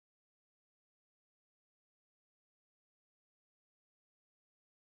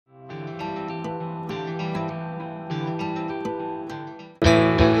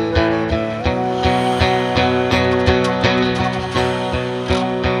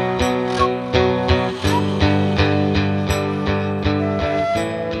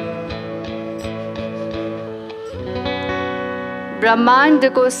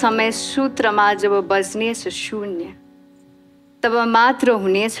ब्रह्माण्डको समय सूत्रमा जब बज्नेछ शून्य, तब मात्र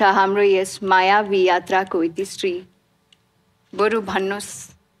हुनेछ हाम्रो यस मायावी यात्राको इतिश्री। बरु भन्नुहोस्,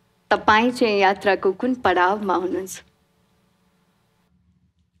 तपाईँ चाहिँ यात्राको कुन पडावमा हुनुहुन्छ?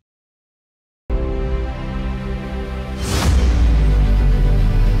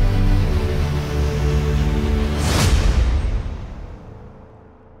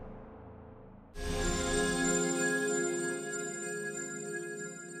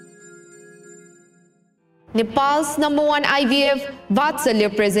 Nepal's #1 IVF, Vatsalya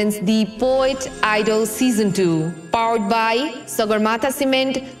presents the Poet Idol Season 2, powered by Sagarmatha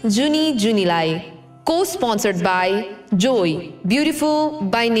Cement, Juni Junilai, co-sponsored by Joy, Beautiful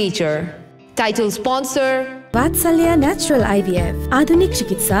by Nature. Title sponsor वात्सल्य नेचुरल IVF, आधुनिक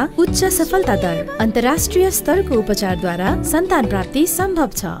चिकित्सा, उच्च सफलता दर, अन्तर्राष्ट्रिय स्तरको उपचारद्वारा सन्तान प्राप्ति सम्भव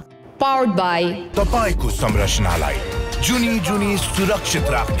छ। Powered by तपाईको संरचनालाई जुनी जुनी सुरक्षित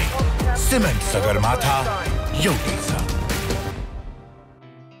राख्ने सिमेन्ट सगरमाथा एउटै छ।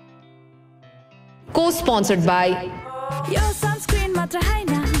 Co-sponsored by यो सनस्क्रिन मात्र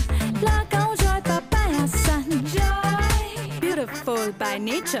हैन, लगाऊ Joy papaya sun, beautiful by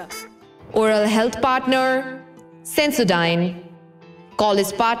nature. Oral Health Partner Sensodyne,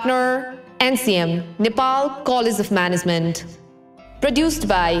 College Partner NCM, Nepal College of Management. Produced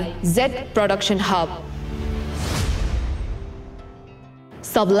by Z Production Hub.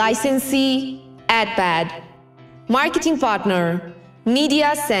 Sub-licensee AdPad. Marketing Partner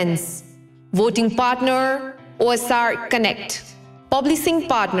Media Sense. Voting Partner OSR Connect. Publishing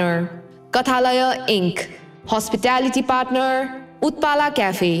Partner Kathalaya Inc. Hospitality Partner Utpala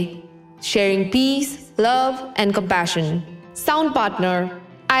Cafe. Sharing peace, love and compassion. Sound Partner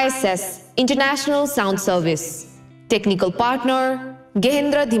ISS International Sound Service. Technical Partner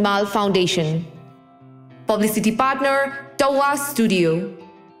Gehendra Dhimal Foundation. Publicity Partner Tawa Studio.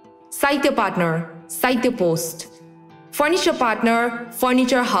 Sahitya Partner Sahitya Post. Furniture Partner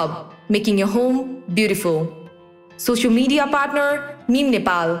Furniture Hub, making your home beautiful. Social Media Partner Meme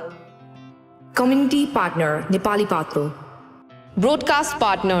Nepal. Community Partner Nepali Patro. Broadcast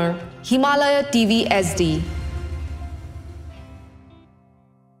Partner Himalaya TV SD.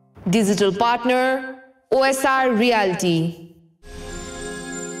 Digital Partner OSR Reality.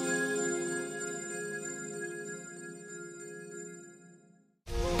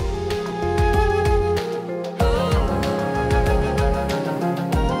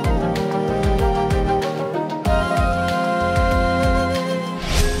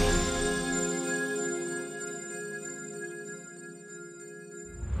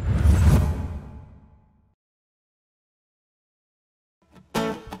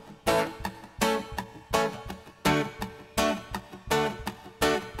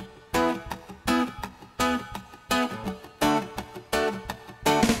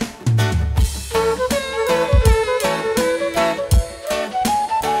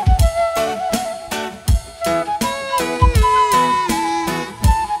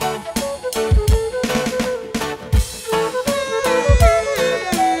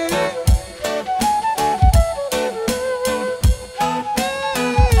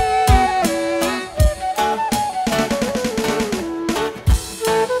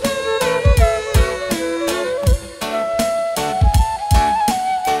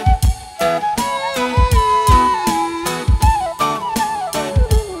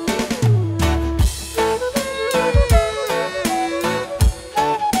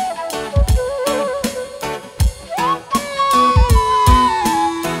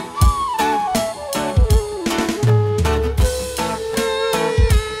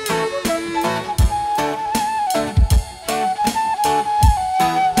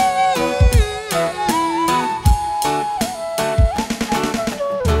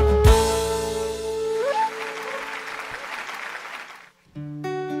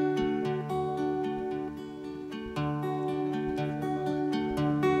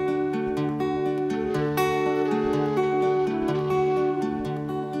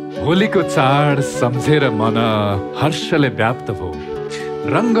 होलीको चाड सम्झेर मन हर्षले व्याप्त भो।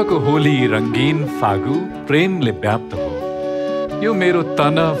 रङ्गको होली रङ्गीन फागु प्रेमले व्याप्त भो। यो मेरो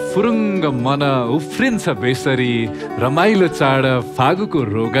तन फुरुङ्ग मन उफ्रिन्छ बेसरी, रमाइलो चाड फागुको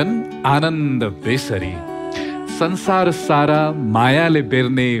रोगन आनन्द बेसरी। संसार सारा मायाले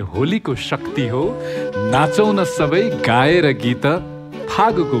बेर्ने होलीको शक्ति हो, नाचौँ न सबै गाएर गीत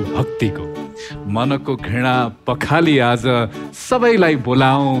फागुको भक्तिको। मनको घृणा पखाली आज सबैलाई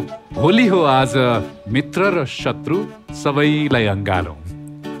बोलाऊं, होली हो आज मित्र र शत्रु सबैलाई अङ्गालौं।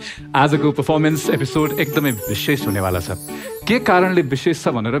 आजको पर्फर्मेन्स एपिसोड एकदमै विशेष हुनेवाला छ। के कारणले विशेष छ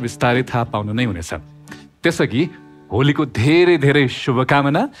भनेर बिस्तारै थाहा पाउनु नै हुनेछ। त्यसअघि होलीको धेरै धेरै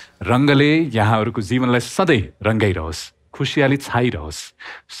शुभकामना। रङ्गले यहाँहरूको जीवनलाई सधैँ रङ्गाइरहोस्, खुसियाली छाइरहोस्,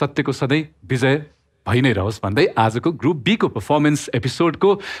 सत्यको सधैँ विजय भइ नै रहोस् भन्दै आजको ग्रुप बीको पर्फर्मेन्स एपिसोडको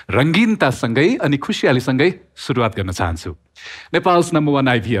रङ्गीनतासँगै अनि खुसियालीसँगै सुरुवात गर्न चाहन्छु। Nepal's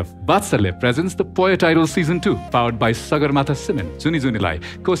 #1 IVF, Vatsalya presents the Poet Idol Season 2, powered by Sagarmatha Cement, Juni Junilai,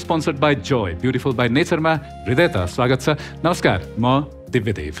 co-sponsored by Joy, Beautiful by Nature-मा हृदयता स्वागत छ। नमस्कार, म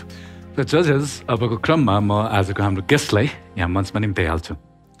दिव्यदेव। र जजेस, अबको क्रममा म आजको हाम्रो गेस्टलाई यहाँ मञ्चमा निम्त्याइहाल्छु।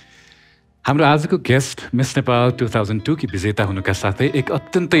 हाम्रो आजको गेस्ट मिस नेपाल 2002 की विजेता हुनुका साथै एक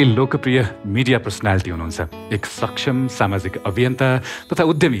अत्यन्तै लोकप्रिय मिडिया पर्सनालिटी हुनुहुन्छ, एक सक्षम सामाजिक अभियन्ता तथा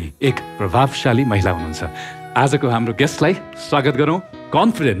उद्यमी, एक प्रभावशाली महिला हुनुहुन्छ। आजको हाम्रो गेस्टलाई स्वागत गरौँ।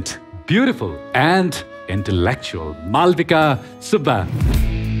 Confident, beautiful and intellectual Malvika Subba.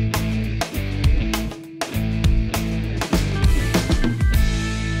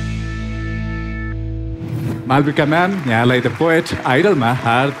 Malvika ma'am, यहाँलाई द पोएट आइडलमा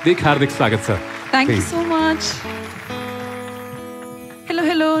हार्दिक स्वागत छ। Thank you so much.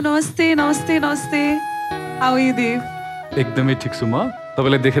 Hello, नमस्ते नमस्ते नमस्ते। How are you, Dev? एकदमै ठिक छु म।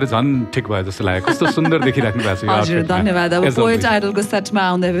 तपाईलाई देखेर झन् ठिक भयो जस्तो लाग्यो। कस्तो सुन्दर देखिराख्नु भएको छ यो हजुर, आउटफिटमा। धन्यवाद। अब पोएट आइडलको सेटमा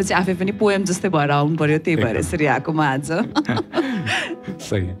आउँदाखेरि आफै पनि पोएम जस्तै भएर आउनु पर्यो, त्यही भएर यसरी आएको म आज।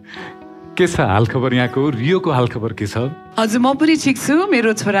 सही। के छ हालखबर यहाँको? रियोको हालखबर के छ? हजुर, म पनि ठिक छु।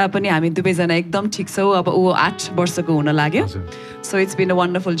 मेरो छोरा पनि, हामी दुवैजना एकदम ठिक छौँ। अब ऊ 8 वर्षको हुन लाग्यो। So it's been a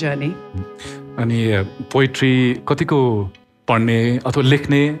wonderful journey. अनि पोइट्री कतिको पढ्ने अथवा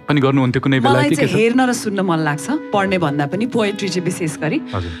लेख्ने पनि गर्नुहुन्थ्यो कुनै बेला? मलाई चाहिँ हेर्न र सुन्न मन लाग्छ, पढ्ने भन्दा पनि पोएट्री चाहिँ विशेष गरी।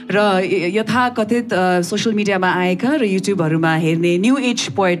 र यथाकथित सोसियल मिडियामा आएका र युट्युबहरूमा हेर्ने न्यू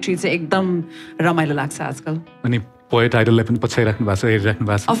एज पोएट्री चाहिँ एकदम रमाइलो लाग्छ आजकल। अनि पोएट आइडललाई पनि पछाइराख्नु भएको छ, हेरिराख्नु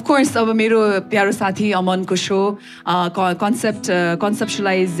भएको छ? अफकोर्स, अब मेरो प्यारो साथी अमनको सो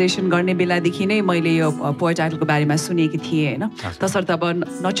कन्सेप्सुलाइजेसन गर्ने बेलादेखि नै मैले यो पोएट आइडलको बारेमा सुनेकी थिएँ होइन। तसर्थ अब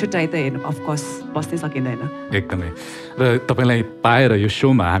नछुट्टाइ त हेर्नु अफकोर्स बस्नै सकिँदैन। एकदमै। र तपाईँलाई पाएर यो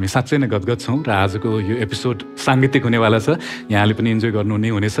सोमा हामी साँच्चै नै गदगद छौँ र आजको यो एपिसोड साङ्गीतिक हुनेवाला छ। यहाँले पनि इन्जोय गर्नु नै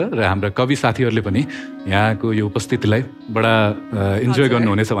हुनेछ र हाम्रा कवि साथीहरूले पनि यहाँको यो उपस्थितिलाई बडा इन्जोय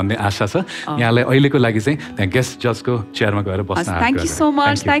गर्नुहुनेछ भन्ने आशा छ। यहाँलाई अहिलेको लागि चाहिँ त्यहाँ गेस्ट जजको चेयरमा गएर बस्न। Thank you so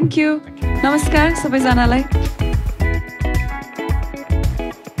much. Thank you. नमस्कार सबैजनालाई।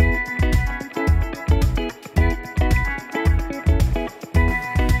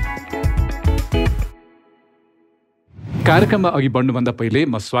 कार्यक्रममा अघि बढ्नुभन्दा पहिले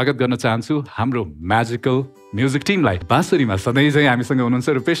म स्वागत गर्न चाहन्छु हाम्रो म्याजिकल म्युजिक टिमलाई। बाँसुरीमा सधैँ चाहिँ हामीसँग हुनुहुन्छ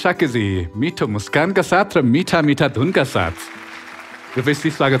रुपेश साकेजी, मिठो मुस्कानका साथ र मिठा मिठा धुनका साथ। रुपेशजी,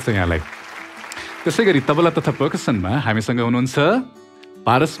 स्वागत छ यहाँलाई। त्यसै गरी तबला तथा पर्कसनमा हामीसँग हुनुहुन्छ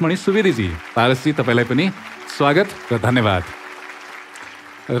पारसमणि सुवेदीजी। पारसजी, तपाईँलाई पनि स्वागत र धन्यवाद।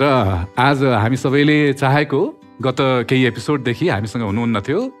 र आज हामी सबैले चाहेको गत केही एपिसोडदेखि हामीसँग हुनुहुन्न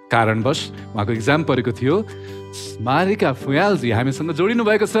थियो, कारणवश उहाँको इक्जाम परेको थियो। स्मारिका फुयालजी हामीसँग जोडिनु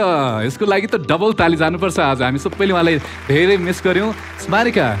भएको छ। यसको लागि त डबल ताली जानुपर्छ। आज हामी सबैले उहाँलाई धेरै मिस गऱ्यौँ।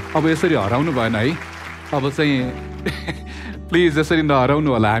 स्मारिका, अब यसरी हराउनु भएन है। अब चाहिँ प्लिज यसरी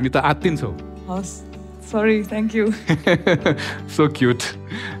नहराउनु होला, हामी त आत्तिन्छौँ। Sorry, thank you. So cute.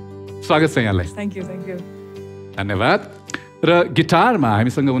 स्वागत छ यहाँलाई। Thank you. धन्यवाद। र गिटारमा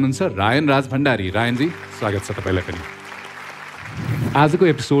हामीसँग हुनुहुन्छ रायन राज भण्डारी। रायनजी, स्वागत छ तपाईँलाई पनि। आजको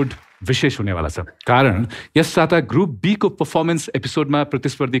एपिसोड विशेष हुनेवाला छ, कारण यस साता ग्रुप बीको पर्फर्मेन्स एपिसोडमा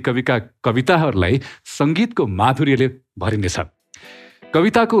प्रतिस्पर्धी कविका कविताहरूलाई सङ्गीतको माधुर्यले भरिनेछ।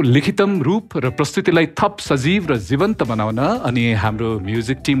 कविताको लिखितम रूप र प्रस्तुतिलाई थप सजीव र जीवन्त बनाउन अनि हाम्रो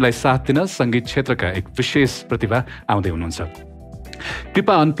म्युजिक टिमलाई साथ दिन सङ्गीत क्षेत्रका एक विशेष प्रतिभा आउँदै हुनुहुन्छ।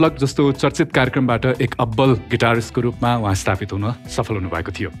 कृपा अनप्लग जस्तो चर्चित कार्यक्रमबाट एक अब्बल गिटारिस्टको रूपमा उहाँ स्थापित हुन सफल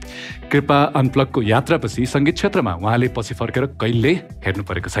हुनुभएको थियो। कृपा अनप्लगको यात्रापछि सङ्गीत क्षेत्रमा उहाँले पछि फर्केर कहिल्यै हेर्नु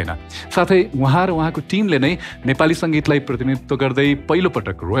परेको छैन। साथै उहाँ र उहाँको टिमले नै नेपाली सङ्गीतलाई प्रतिनिधित्व गर्दै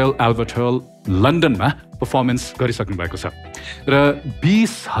पहिलोपटक रोयल अल्बर्ट हल लन्डनमा पर्फर्मेन्स गरिसक्नु भएको छ र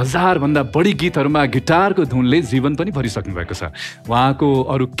 20,000 भन्दा बढी गीतहरूमा गिटारको धुनले जीवन पनि भरिसक्नु भएको छ। उहाँको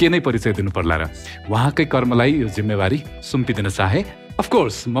अरू के नै परिचय दिनु पर्ला र उहाँकै कर्मलाई यो जिम्मेवारी सुम्पिदिन चाहे।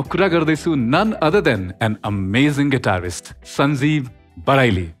 अफकोर्स म कुरा गर्दैछु non other than an amazing guitarist Sanjeev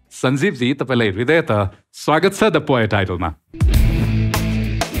Baraili. सञ्जीवजी, तपाईँलाई हृदयत स्वागत छ द पोएट आइडलमा।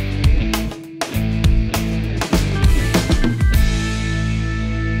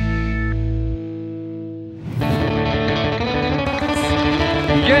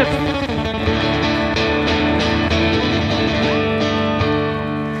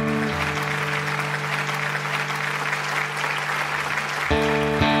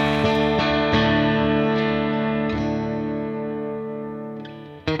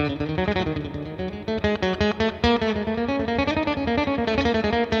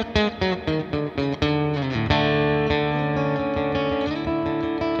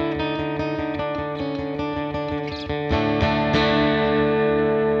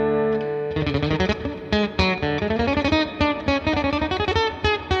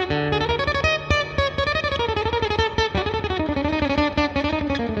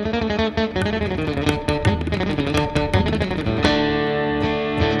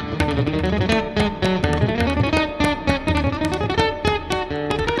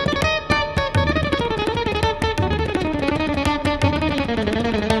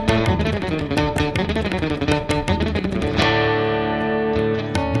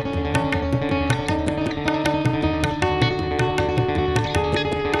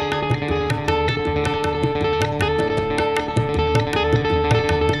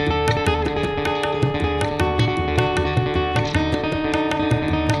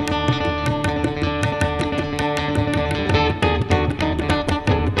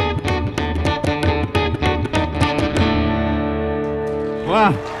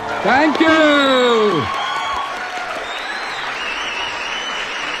 वाह थ्याङ्क यू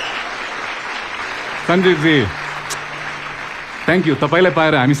सञ्जीवजी थ्याङ्क यू तपाईँलाई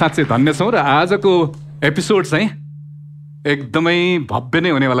पाएर हामी साँच्चै धन्य छौँ र आजको एपिसोड चाहिँ एकदमै भव्य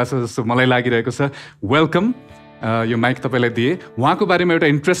नै हुनेवाला छ जस्तो मलाई लागिरहेको छ वेलकम यो माइक तपाईँलाई दिए उहाँको बारेमा एउटा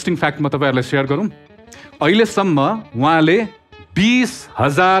इन्ट्रेस्टिङ फ्याक्ट म तपाईँहरूलाई सेयर गरौँ अहिलेसम्म उहाँले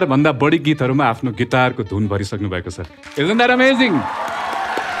 20,000 भन्दा बढी गीतहरूमा आफ्नो गिटारको धुन भरिसक्नु भएको छ Isn't that amazing?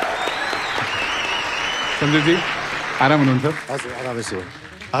 सञ्जीवजी आराम हुनुहुन्छ हजुर आरामै छु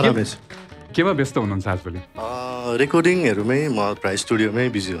आरामै छु केमा व्यस्त हुनुहुन्छ आजभोलि रेकर्डिङहरूमै म प्राय स्टुडियोमै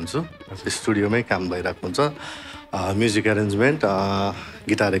बिजी हुन्छु स्टुडियोमै काम भइरहेको हुन्छ म्युजिक एरेन्जमेन्ट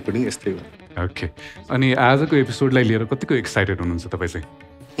गिटार रेकर्डिङ यस्तै हो ओके अनि आजको एपिसोडलाई लिएर कतिको एक्साइटेड हुनुहुन्छ तपाईँ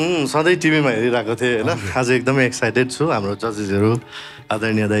चाहिँ सधैँ टिभीमा हेरिरहेको थिएँ होइन आज एकदमै एक्साइटेड छु हाम्रो जजेसहरू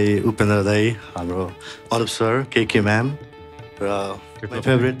आदरणीय दाई उपेन्द्र दाई हाम्रो अनुप सर केके म्याम र माई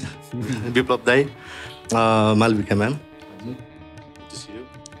फेभरेट विप्लव दाई मालविका म्याम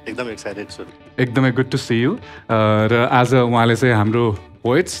एकदम एक्साइटेड छु एकदमै गुड टु सी यू र आज उहाँले चाहिँ हाम्रो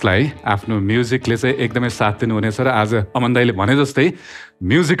पोइट्सलाई आफ्नो म्युजिकले चाहिँ एकदमै साथ दिनुहुनेछ र आज अमन दाईले भने जस्तै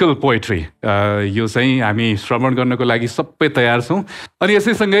म्युजिकल पोइट्री यो चाहिँ हामी श्रवण गर्नको लागि सबै तयार छौँ अनि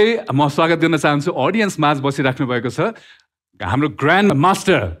यसैसँगै म स्वागत गर्न चाहन्छु अडियन्स माझ बसिराख्नु भएको छ हाम्रो ग्रान्ड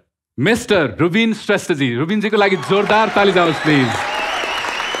मास्टर मिस्टर रुबिन श्रेष्ठजी रुबिनजीको लागि जोरदार ताली जाओस् प्लिज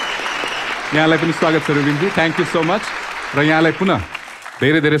यहाँलाई पनि स्वागत छ रुबिनजी थ्याङ्क यू सो मच र यहाँलाई पुनः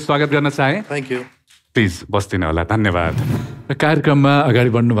धेरै धेरै स्वागत गर्न चाहे थ्याङ्क यू प्लिज बस्दिनु होला धन्यवाद र कार्यक्रममा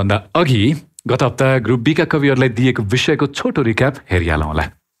अगाडि बढ्नुभन्दा अघि गत हप्ता ग्रुप बीका कविहरूलाई दिएको विषयको छोटो रिक्याप हेरिहालौँ होला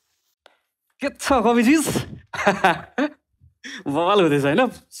के छ कविजिस बवाल हुँदैछ होइन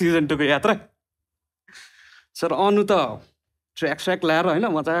सिजन 2 को यात्रा सर अनु त ट्र्याक ल्याएर होइन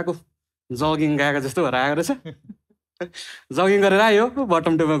मजाको जगिङ गएको जस्तो भएर आएको रहेछ जगिङ गरेर आयो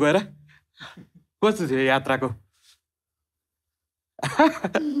बटम टुमा गएर कस्तो थियो यात्राको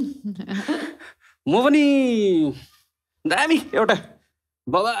म पनि दामी एउटा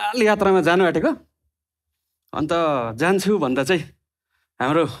बवाल यात्रामा जानु आँटेको अन्त जान्छु भन्दा चाहिँ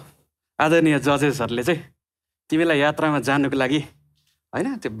हाम्रो आदरणीय जजेसहरूले चाहिँ तिमीलाई यात्रामा जानुको लागि होइन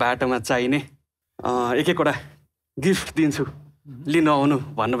त्यो बाटोमा चाहिने एक एकवटा गिफ्ट दिन्छु लिन आउनु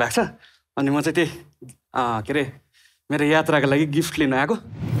भन्नुभएको छ अनि म चाहिँ त्यही के अरे मेरो यात्राको लागि गिफ्ट लिन आएको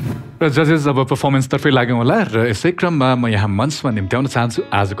र जजेस अब पर्फर्मेन्सतर्फै लाग्यौँ होला र यसै क्रममा म यहाँ मञ्चमा निम्त्याउन चाहन्छु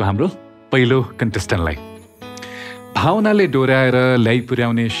आजको हाम्रो पहिलो कन्टेस्टेन्टलाई भावनाले डोर्याएर ल्याइ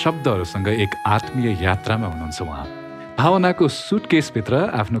पुर्याउने शब्दहरूसँग एक आत्मीय यात्रामा हुनुहुन्छ उहाँ भावनाको सुटकेसभित्र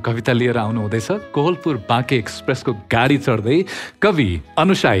आफ्नो कविता लिएर आउनु हुँदैछ कोहलपुर बाँके एक्सप्रेसको गाडी चढ्दै कवि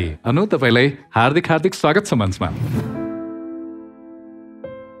अनुसाई अनु तपाईँलाई हार्दिक हार्दिक स्वागत छ मञ्चमा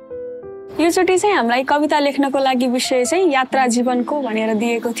योचोटि चाहिँ हामीलाई कविता लेख्नको लागि विषय चाहिँ यात्रा जीवनको भनेर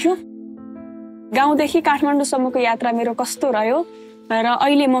दिएको थियो गाउँदेखि काठमाडौँसम्मको यात्रा मेरो कस्तो रह्यो र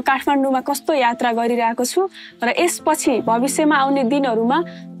अहिले म काठमाडौँमा कस्तो यात्रा गरिरहेको छु र यसपछि भविष्यमा आउने दिनहरूमा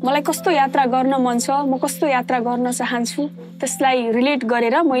मलाई कस्तो यात्रा गर्न मन छ म कस्तो यात्रा गर्न चाहन्छु त्यसलाई रिलेट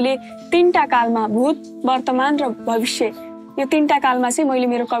गरेर मैले 3टा कालमा भूत वर्तमान र भविष्य यो 3टा कालमा चाहिँ मैले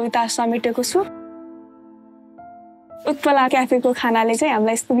मेरो कविता समेटेको छु उत्पला क्याफेको खानाले चाहिँ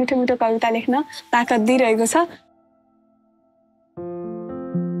हामीलाई यस्तो मिठो मिठो कविता लेख्न ताकत दिइरहेको छ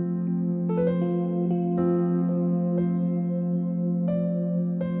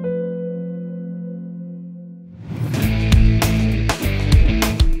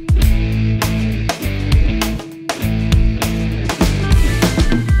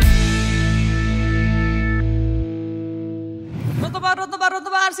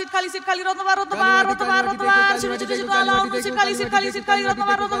सीट खाली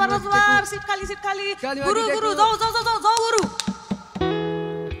रत्नबार सीट खाली गुरु जाऊ गुरु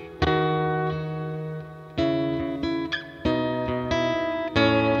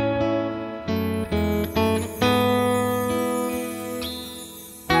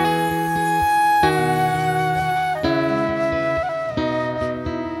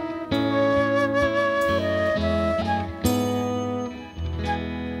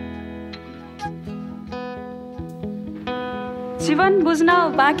जीवन बुझ्न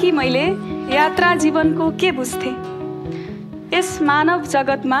बाँकी मैले यात्रा जीवनको के बुझ्थे यस मानव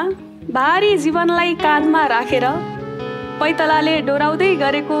जगतमा भारी जीवनलाई काँधमा राखेर पैतलाले डोराउँदै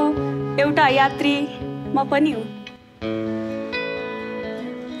गरेको एउटा यात्री म पनि हुँ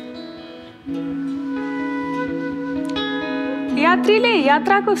यात्रीले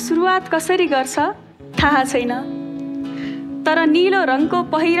यात्राको सुरुवात कसरी गर्छ थाहा छैन तर नीलो रङको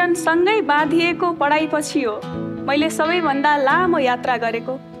पहिरन सँगै बाँधिएको पढाइपछि हो मैले सबैभन्दा लामो यात्रा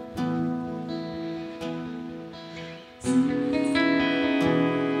गरेको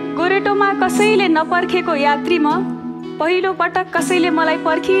गोरेटोमा कसैले नपर्खेको यात्री म पहिलो पटक कसैले मलाई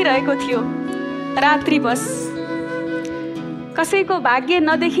पर्खिरहेको थियो रात्रि बस। कसैको भाग्य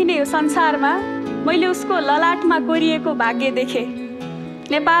नदेखिने यो संसारमा मैले उसको ललाटमा कोरिएको भाग्य देखेँ।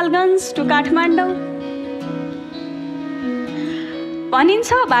 नेपालगञ्ज टु काठमाडौँ। भनिन्छ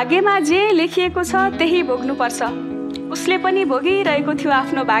भाग्यमा जे लेखिएको छ त्यही भोग्नुपर्छ। उसले पनि भोगिरहेको थियो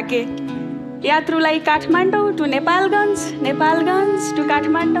आफ्नो भाग्य। यात्रुलाई काठमाडौँ टु नेपालगञ्ज, नेपालगञ्ज टु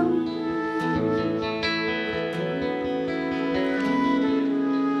काठमाडौँ।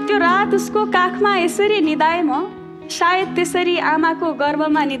 त्यो रात उसको काखमा यसरी निदाए म सायद त्यसरी आमाको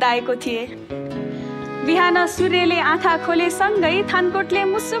गर्भमा निदाएको थिए। बिहान सूर्यले आँखा खोलेसँगै थानकोटले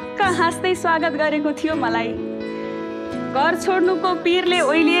मुसुक्क हाँस्दै स्वागत गरेको थियो मलाई। घर छोड्नुको पीरले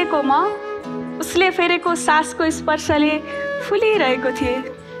ओइलिएको म उसले फेरेको सासको स्पर्शले फुलिरहेको थिए।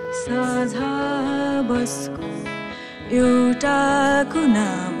 साझा बसको एउटा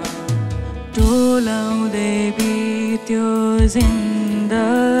कुनामा टोलाउँदै बित्यो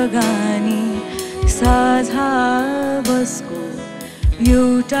जिन्दगानी। साझा बसको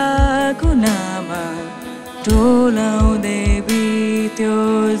एउटा कुनामा टोलाउँदै बित्यो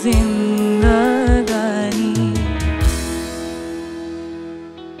जिन्दगानी।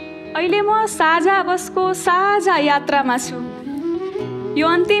 अहिले म साझा बसको साझा यात्रामा छु। यो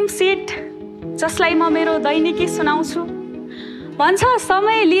अन्तिम सिट जसलाई म मेरो दैनिकी सुनाउँछु भन्छ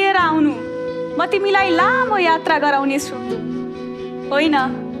समय लिएर आउनु, म तिमीलाई लामो यात्रा गराउनेछु। होइन,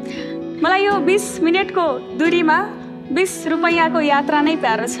 मलाई यो 20 मिनटको दूरीमा 20 रुपैयाँको यात्रा नै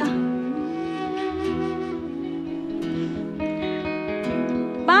प्यारो छ।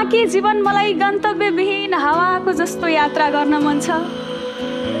 बाँकी जीवन मलाई गन्तव्यविहीन हावाको जस्तो यात्रा गर्न मन छ।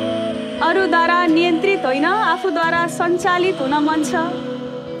 अरूद्वारा नियन्त्रित होइन, आफूद्वारा सञ्चालित हुन मन छ।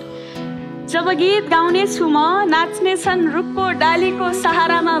 जब गीत गाउने छु म नाच्ने छन् रुखको डालीको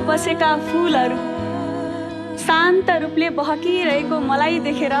सहारामा बसेका फूलहरू। शान्त रूपले बहकिरहेको मलाई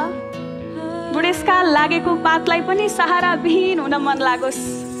देखेर बुढेसकाल लागेको पातलाई पनि सहारा विहीन हुन मन लागोस्।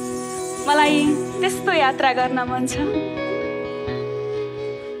 मलाई त्यस्तो यात्रा गर्न मन छ।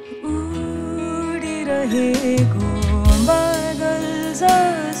 उडिरहेको बादल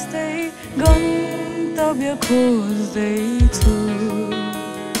जस्तै गन्तव्य खोज्दैछु।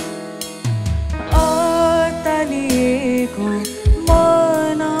 अत्तालिएको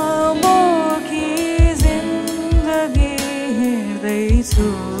मन बोकी जिन्दगी हिँड्दैछु।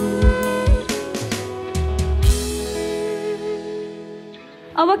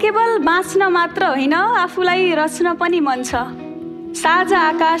 अब केवल बाँच्न मात्र होइन, आफूलाई रच्न पनि मन छ। साझा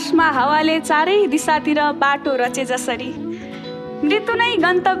आकाशमा हावाले चारै दिशातिर बाटो रचे जसरी मृत्यु नै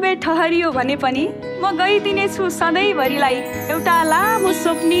गन्तव्य ठहरियो भने पनि म गइदिनेछु सधैँभरिलाई एउटा लामो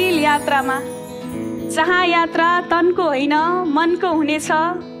स्वप्निल यात्रामा। जहाँ यात्रा तनको होइन मनको हुनेछ,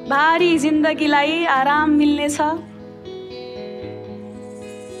 भारी जिन्दगीलाई आराम मिल्नेछ।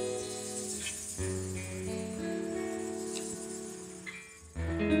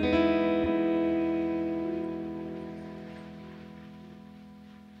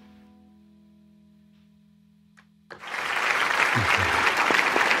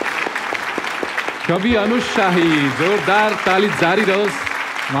 कवि अनुप शाही, जोरदार ताली जारी रहोस्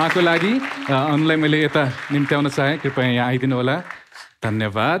उहाँको लागि। अनुलाई मैले यता निम्त्याउन चाहेँ, कृपया यहाँ आइदिनु होला।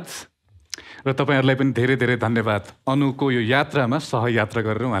 धन्यवाद। र तपाईँहरूलाई पनि धेरै धेरै धन्यवाद अनुको यो यात्रामा सहयात्रा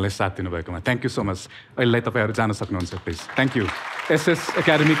गरेर उहाँलाई साथ दिनुभएकोमा। Thank you so much. अहिलेलाई तपाईँहरू जान सक्नुहुन्छ प्लिज। Thank you. एसएस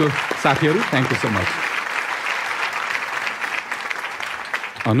एकाडेमीको साथीहरू थ्याङ्क यू सो मच।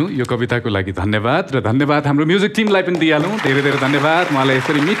 अनु, यो कविताको लागि धन्यवाद। र धन्यवाद हाम्रो म्युजिक टिमलाई पनि दिइहालौँ। धेरै धेरै धन्यवाद उहाँलाई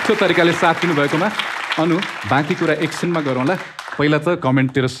यसरी मिठो तरिकाले साथ दिनुभएकोमा। अनु, बाँकी कुरा एकछिनमा गरौँला, पहिला त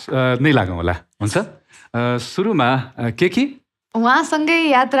कमेन्टतिर नै लागौँ होला, हुन्छ? सुरुमा केकी, उहाँसँगै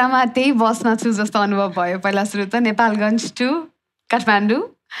यात्रामा त्यही बसमा छु जस्तो अनुभव भयो। पहिला सुरु त नेपालगञ्ज टु काठमाडौँ।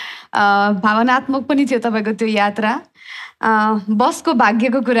 भावनात्मक पनि थियो तपाईँको त्यो यात्रा। बसको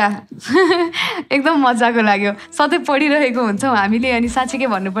भाग्यको कुरा एकदम मजाको लाग्यो। सधैँ पढिरहेको हुन्छौँ हामीले, अनि साँच्चीकै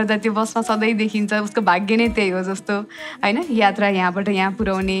भन्नुपर्दा त्यो बसमा सधैँ देखिन्छ उसको भाग्य नै त्यही हो जस्तो, होइन? यात्रा यहाँबाट यहाँ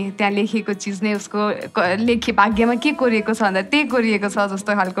पुर्याउने, त्यहाँ लेखिएको चिज नै उसको भाग्यमा के कोरिएको छ भन्दा त्यही कोरिएको छ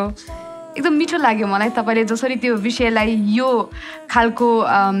जस्तो खालको एकदम मिठो लाग्यो मलाई। तपाईँले जसरी त्यो विषयलाई यो खालको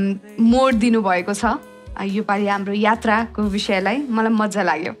मोड दिनुभएको छ योपालि हाम्रो यात्राको विषयलाई, मलाई मजा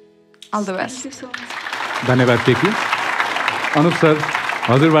लाग्यो। All the best. धन्यवाद केकी। अनुप सर,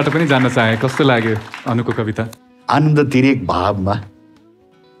 हजुरबाट पनि जान्न चाहे, कस्तो लाग्यो अनुको कविता? आनन्दतिरेक भावमा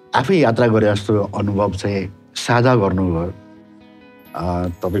आफै यात्रा गरे जस्तो अनुभव चाहिँ साझा गर्नुभयो।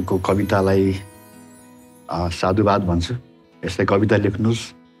 तपाईँको कवितालाई साधुवाद भन्छु। यसलाई कविता लेख्नुहोस्।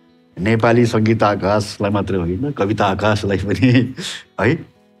 नेपाली सङ्गीत आकाशलाई मात्रै होइन, कविता आकाशलाई पनि है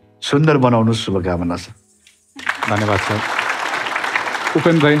सुन्दर बनाउनु शुभकामना छ। धन्यवाद सर।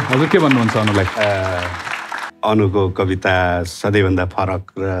 उपेन्द्र भाइ हजुर के भन्नुहुन्छ अनुलाई? अनुको कविता सधैँभन्दा फरक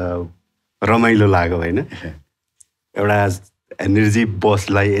र रमाइलो लाग्यो होइन। एउटा निर्जीव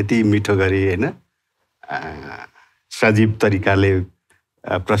बसलाई यति मिठो गरी होइन सजीव तरिकाले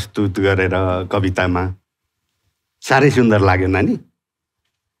प्रस्तुत गरेर कवितामा साह्रै सुन्दर लाग्यो नानी।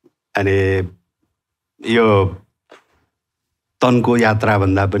 अनि यो तनको यात्रा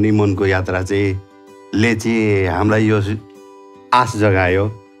भन्दा पनि मनको यात्रा चाहिँ हामीलाई यो आश जगायो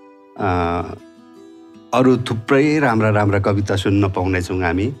अरू थुप्रै राम्रा राम्रा कविता सुन्न पाउनेछौँ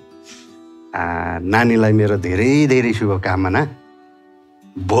हामी। नानीलाई मेरो धेरै धेरै शुभकामना।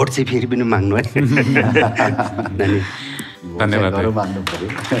 भोट चाहिँ फेरि पनि माग्नु है नानी। धन्यवाद,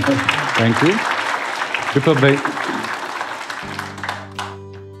 थ्याङ्क यू। विप्लव भाइ,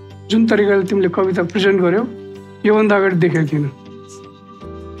 जुन तरिकाले तिमीले कविता प्रेजेन्ट गर्यौ योभन्दा अगाडि देखेको थिइनँ।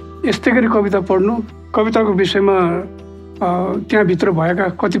 यस्तै गरी कविता पढ्नु, कविताको विषयमा त्यहाँभित्र भएका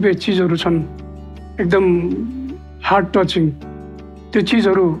कतिपय चिजहरू छन् एकदम हार्ट टचिङ। त्यो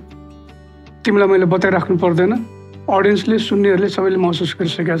चिजहरू तिमीलाई मैले बताइराख्नु पर्दैन, अडियन्सले सुन्नेहरूले सबैले महसुस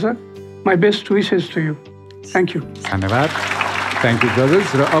गरिसकेका छ। My best wishes to you. Thank you. धन्यवाद, थ्याङ्क यू जजेस।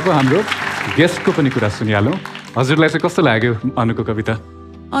 र अब हाम्रो गेस्टको पनि कुरा सुनिहालौँ। हजुरलाई चाहिँ कस्तो लाग्यो अनुको कविता?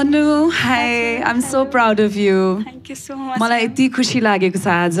 अनु, high, I am so proud of you. Thank you so much. मलाई यति खुसी लागेको छ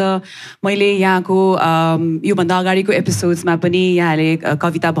आज। मैले यहाँको योभन्दा अगाडिको एपिसोड्समा पनि यहाँले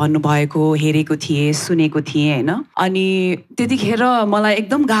कविता भन्नुभएको हेरेको थिएँ, सुनेको थिएँ होइन। अनि त्यतिखेर मलाई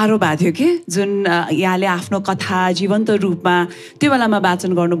एकदम गाह्रो भएको थियो कि जुन यहाँले आफ्नो कथा जीवन्त रूपमा त्यो बेलामा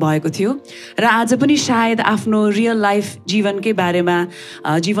वाचन गर्नुभएको थियो र आज पनि सायद आफ्नो रियल लाइफ जीवनकै बारेमा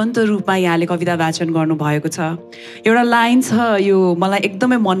जीवन्त रूपमा यहाँले कविता वाचन गर्नुभएको छ। एउटा लाइन छ यो मलाई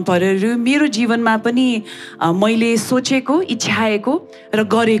एकदमै मन पर्यो। मेरो जीवनमा पनि मैले सोचेको, इच्छाएको र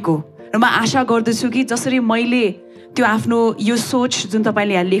गरेको र म आशा गर्दछु कि जसरी मैले त्यो आफ्नो यो सोच जुन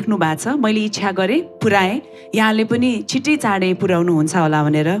तपाईँले यहाँ लेख्नु भएको छ मैले इच्छा गरेँ, पुऱ्याएँ, यहाँले पनि छिट्टै चाँडै पुर्याउनु हुन्छ होला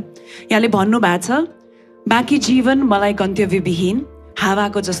भनेर यहाँले भन्नुभएको छ। बाँकी जीवन मलाई गन्तव्यविहीन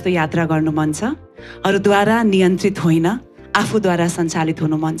हावाको जस्तो यात्रा गर्नु मन छ, अरूद्वारा नियन्त्रित होइन आफूद्वारा सञ्चालित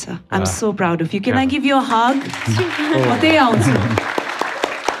हुनु मन छ। आइ am so proud of you. Can I give you a हग? म त्यही आउँछु।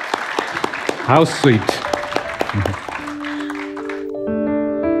 How sweet.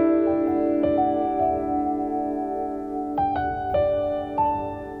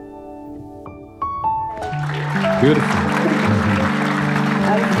 Beautiful.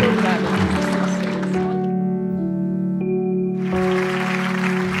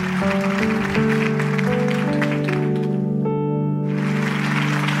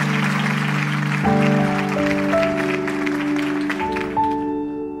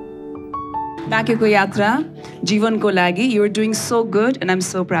 बाँकीको यात्रा जीवनको लागि you are doing so good and I am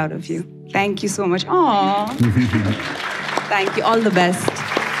so proud of you. Thank you so much. Thank you, all the best.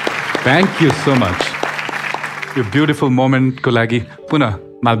 Thank you so much. यो beautiful मोमेन्टको लागि पुनः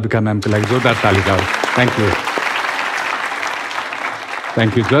मालविका म्यामको लागि जोरदार ताली जाओ। थ्याङ्क यू,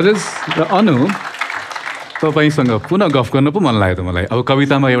 थ्याङ्क यू जजेस। र अनु, तपाईँसँग पुनः गफ गर्न पो मन लाग्यो त मलाई। अब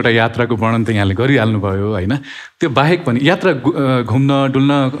कवितामा एउटा यात्राको वर्णन त यहाँले गरिहाल्नु भयो होइन, त्यो बाहेक पनि यात्रा घुम्न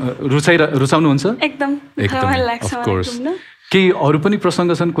डुल्न रुचाउनुहुन्छ? एकदम लाग्छ। अफकोर्स केही अरू पनि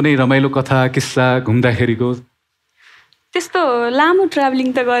प्रसङ्ग छन्, कुनै रमाइलो कथा किस्सा घुम्दाखेरिको? त्यस्तो लामो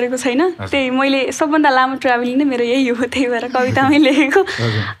ट्राभलिङ त गरेको छैन। त्यही मैले सबभन्दा लामो ट्राभलिङ नै मेरो यही हो, त्यही भएर कवितामै लेखेको।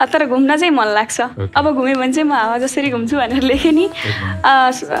 तर घुम्न चाहिँ मन लाग्छ। अब घुमेँ भने चाहिँ म हावा जसरी घुम्छु भनेर लेखेँ नि।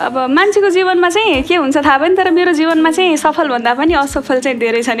 अब मान्छेको जीवनमा चाहिँ के हुन्छ थाहा भएन, तर मेरो जीवनमा चाहिँ सफल भन्दा पनि असफल चाहिँ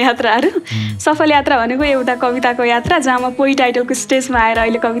धेरै छन् यात्राहरू। सफल यात्रा भनेको एउटा कविताको यात्रा जहाँ म पोइ टाइटलको स्टेजमा आएर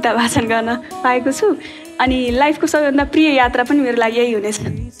अहिले कविता वाचन गर्न पाएको छु। अनि लाइफको सबैभन्दा प्रिय यात्रा पनि मेरो लागि यही हुनेछ।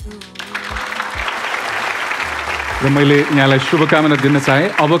 र मैले यहाँलाई शुभकामना दिन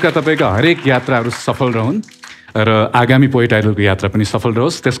चाहेँ। अबका तपाईँका हरेक यात्राहरू सफल रहन् र आगामी पोइ टाइटलको यात्रा पनि सफल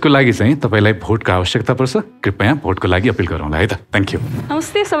रहोस्। त्यसको लागि चाहिँ तपाईँलाई भोटको आवश्यकता पर्छ। कृपया भोटको लागि अपिल गरौँला है त। Thank you.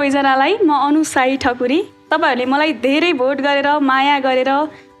 नमस्ते सबैजनालाई, म अनु साई ठकुरी। तपाईँहरूले मलाई धेरै भोट गरेर माया गरेर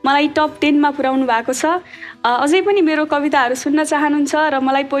मलाई टप 10 मा पुर्याउनु भएको छ। अझै पनि मेरो कविताहरू सुन्न चाहनुहुन्छ र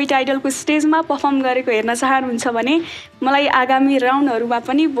मलाई पोइ टाइटलको स्टेजमा पर्फर्म गरेको हेर्न चाहनुहुन्छ भने मलाई आगामी राउन्डहरूमा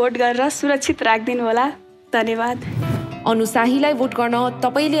पनि भोट गरेर सुरक्षित राखिदिनु होला। धन्यवाद। अनु शाहीलाई भोट गर्न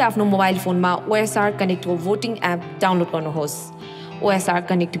तपाईँले आफ्नो मोबाइल फोनमा OSR कनेक्टको भोटिङ एप डाउनलोड गर्नुहोस्। OSR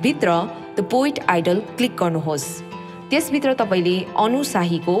कनेक्टभित्र the poet idol click गर्नुहोस्। त्यसभित्र तपाईँले अनु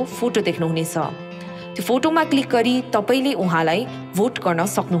शाहीको फोटो देख्नुहुनेछ। त्यो फोटोमा क्लिक गरी तपाईँले उहाँलाई भोट गर्न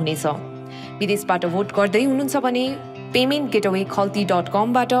सक्नुहुनेछ। विदेशबाट भोट गर्दै हुनुहुन्छ भने पेमेन्ट गेटवे खल्ती.com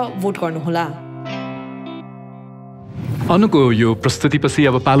बाट भोट गर्नुहोला। अनुको यो प्रस्तुतिपछि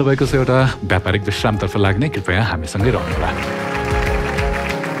अब पालो भएको छ एउटा व्यापारिक विश्रामतर्फ लाग्ने। कृपया हामीसँगै रहनुहोला।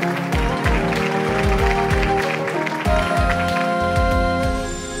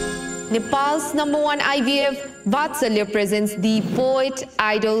 Nepal's #1 IVF Vatsalya presents the Poet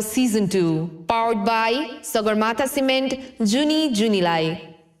Idol Season 2, powered by Sagarmatha Cement, Juni Junilai,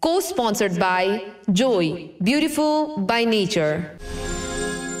 co-sponsored by Joy, Beautiful by Nature.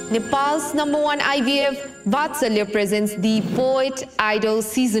 Nepal's #1 IVF Vatsalya presents the Poet Idol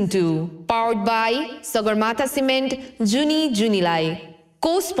Season 2, powered by Sagarmatha Cement, Juni Junilai,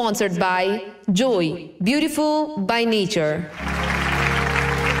 co-sponsored by Joy, Beautiful by Nature.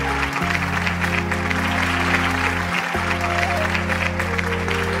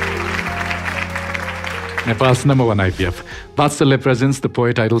 Nepal's #1 IVF Vatsalya presents the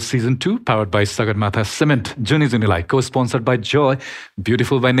Poet Idol Season 2, powered by Sagarmatha Cement, Juni Junilai, co-sponsored by Joy,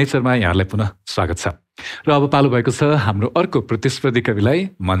 Beautiful by Nature मा यहाँलाई पुनः स्वागत छ। र अब पालो भएको छ हाम्रो अर्को प्रतिस्पर्धी कविलाई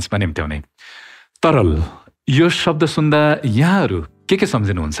मञ्चमा निम्त्याउने। तरल यो शब्द सुन्दा यहाँहरू के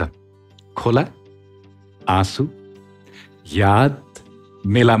सम्झिनुहुन्छ? खोला, आँसु, याद,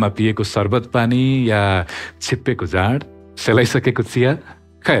 मेलामा पिएको शरबत पानी या छिप्पेको जाड, सेलाइसकेको चिया?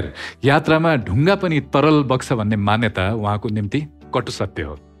 खैर, यात्रामा ढुङ्गा पनि तरल बग्छ भन्ने मान्यता उहाँको निम्ति कटु सत्य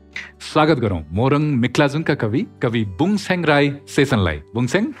हो। स्वागत गरौँ मोरङ मिक्लाजुङका कवि बुङसेङ राई सेसनलाई।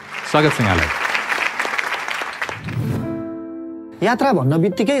 बुङसेङ, स्वागत छ यहाँलाई। यात्रा भन्न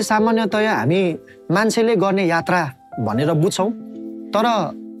बित्तिकै सामान्यतया हामी मान्छेले गर्ने यात्रा भनेर बुझ्छौँ, तर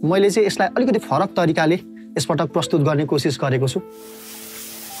मैले चाहिँ यसलाई अलिकति फरक तरिकाले यसपटक प्रस्तुत गर्ने कोसिस गरेको छु।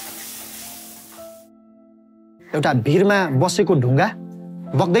 एउटा भिरमा बसेको ढुङ्गा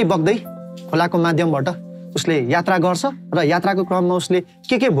बग्दै बग्दै खोलाको माध्यमबाट उसले यात्रा गर्छ र यात्राको क्रममा उसले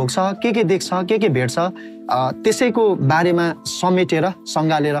के भोग्छ, के देख्छ, के भेट्छ, त्यसैको बारेमा समेटेर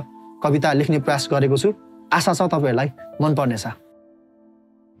सङ्गालेर कविता लेख्ने प्रयास गरेको छु। आशा छ तपाईँहरूलाई मन पर्नेछ।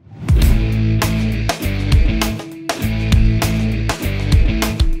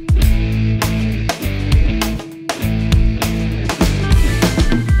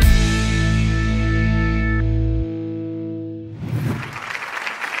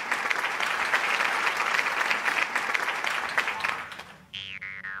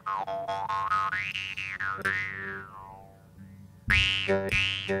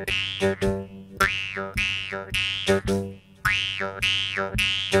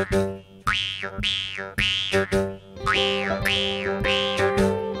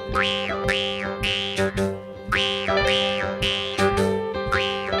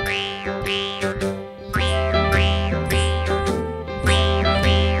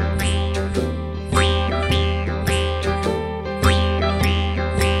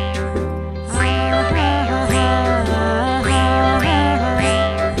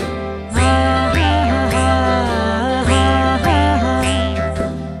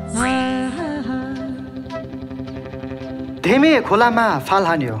 खोलामा फाल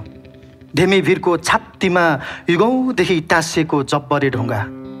हान्यो, धेमे भिरको छात्तीमा युगौँदेखि टाँसिएको जब्बरे ढुङ्गा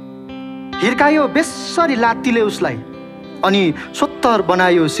हिर्कायो बेसरी लात्तीले उसलाई, अनि सोत्तर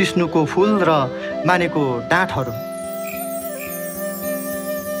बनायो सिस्नुको फुल र मानेको डाँठहरू।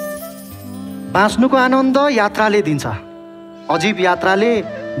 बाँच्नुको आनन्द यात्राले दिन्छ, अजीब यात्राले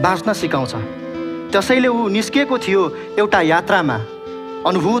बाँच्न सिकाउँछ। त्यसैले ऊ निस्किएको थियो एउटा यात्रामा,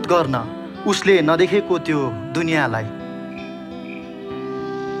 अनुभूत गर्न उसले नदेखेको त्यो दुनियाँलाई।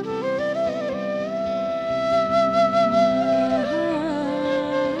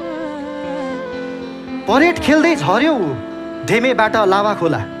 परेड खेल्दै झर्यो ऊ धेमेबाट लाभा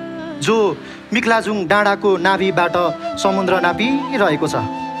खोला, जो मिक्लाजुङ डाँडाको नाभिबाट समुद्र नापिरहेको छ।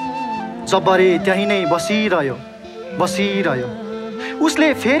 जब्बरे त्यहीँ नै बसिरह्यो। उसले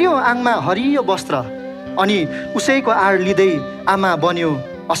फेर्यो आङमा हरियो वस्त्र, अनि उसैको आड लिँदै आमा बन्यो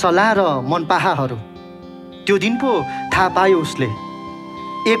असला र मनपाहाहरू। त्यो दिन पो थाहा पायो उसले,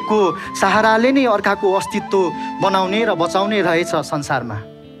 एकको सहाराले नै अर्काको अस्तित्व बनाउने र बचाउने रहेछ संसारमा।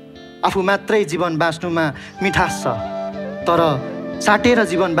 आफू मात्रै जीवन बाँच्नुमा मिठास छ, तर साटेर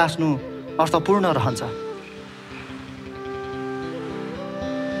जीवन बाँच्नु अर्थपूर्ण रहन्छ।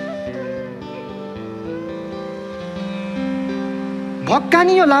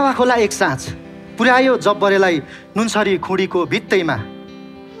 भक्कानियो लाभा खोला एक साँझ, पुर्यायो जब्बरेलाई नुनसरी खुँडीको भित्तैमा।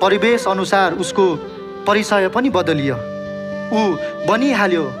 परिवेश अनुसार उसको परिचय पनि बदलियो, ऊ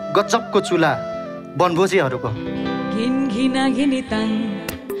बनिहाल्यो गजबको चुला वनभोजेहरूको। घिन घिना घिनी ताङ,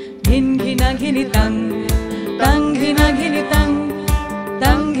 घिन घिना घिनी ताङ, ताङ घिना घिनी ताङ,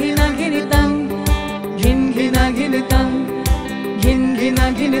 ताङ घिना घिनी ताङ, घिन घिना घिनी ताङ, घिन घिना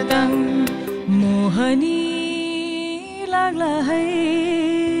घिनी ताङ। मोहनी लाग्ला है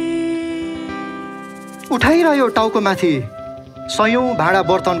उठाइरह्यो टाउकोमाथि सयौँ भाँडा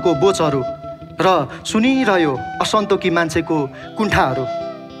बर्तनको बोझहरू र सुनिरह्यो असन्तोकी मान्छेको कुण्ठाहरू।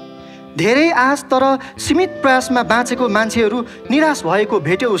 धेरै आश तर सीमित प्रयासमा बाँचेको मान्छेहरू निराश भएको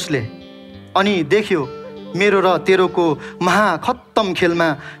भेट्यो उसले। अनि देख्यो मेरो र तेरोको महाखत्तम खेलमा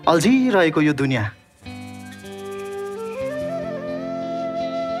अल्झिरहेको यो दुनियाँ।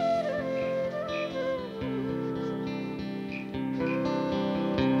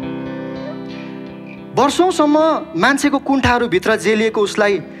 वर्षौंसम्म मान्छेको कुण्ठाहरूभित्र जेलिएको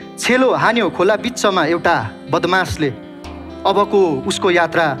उसलाई छेलो हान्यो खोला बिचमा एउटा बदमासले। अबको उसको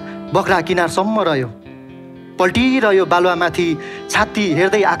यात्रा बग्रा किनारसम्म रह्यो। पल्टिरह्यो बालुवामाथि छाती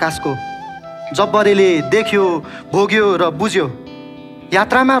हेर्दै आकाशको। जब्बरेले देख्यो, भोग्यो र बुझ्यो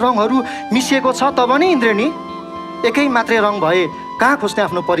यात्रामा रङहरू मिसिएको छ तब नि इन्द्रेणी। एकै मात्रै रङ भए कहाँ खोज्ने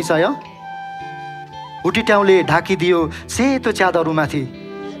आफ्नो परिचय। हुटिट्याउले ढाकिदियो सेतो च्यादरमाथि।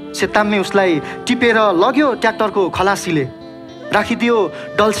 सेताम्मे उसलाई टिपेर लग्यो ट्र्याक्टरको खलासीले। राखिदियो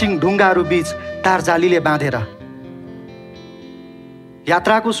डल्सिङ ढुङ्गाहरू बीच तार जालीले बाँधेर।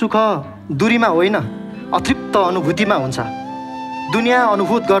 यात्राको सुख दूरीमा होइन, अतृप्त अनुभूतिमा हुन्छ। दुनियाँ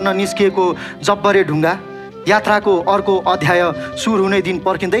अनुभूत गर्न निस्किएको जब्बरे ढुङ्गा यात्राको अर्को अध्याय सुरु हुने दिन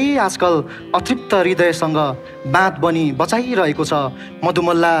पर्खिँदै आजकल अतृप्त हृदयसँग बाँध बनी बचाइरहेको छ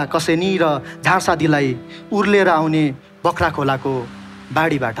मधुमल्ला कसेनी र झारसादीलाई उर्लेर आउने बख्रा खोलाको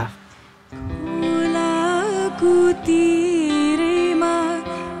बाढीबाट। खोलाको तिरेमा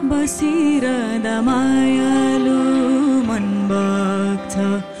बसिरहँदा मायालु मन बग्छ।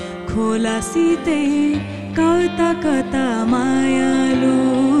 खोलासितै कता कता मायालु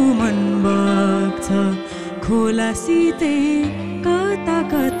मन बग्छ। खोलासितै कता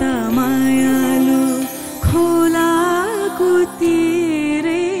कता मायालु। खोलाको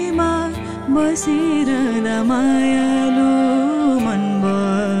तिरेमा बसिरहँदा मायालु मन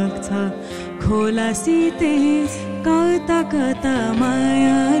बग्छ। खोलासितै कता कता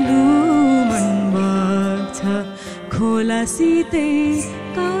मायालु मन बग्छ। खोलासितै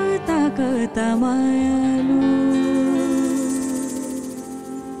कता कता मायालु।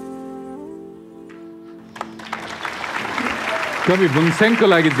 कवि बुङसेङको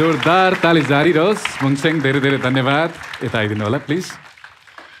लागि जोरदार ताली जारी रहोस्। बुङसेङ धेरै धेरै धन्यवाद। यता आइदिनु होला प्लिज।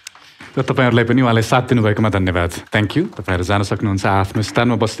 र तपाईँहरूलाई पनि उहाँलाई साथ दिनुभएकोमा धन्यवाद। Thank you. तपाईँहरू जान सक्नुहुन्छ, आफ्नो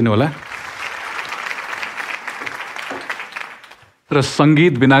स्थानमा बस्दिनु होला। र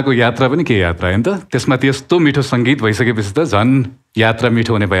सङ्गीत बिनाको यात्रा पनि के यात्रा होइन त। त्यसमा त्यस्तो मिठो सङ्गीत भइसकेपछि त झन् यात्रा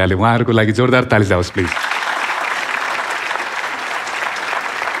मिठो हुने भइहाल्यो। उहाँहरूको लागि जोरदार ताली जाओस् प्लिज।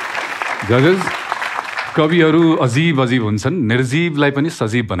 जजेस, कविहरू अजीब अजीब हुन्छन्, निर्जीवलाई पनि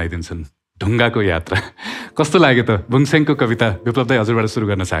सजीव बनाइदिन्छन्। ढुङ्गाको यात्रा कस्तो लाग्यो त? बुङसेङको कविता विप्लव दाइ हजुरबाट सुरु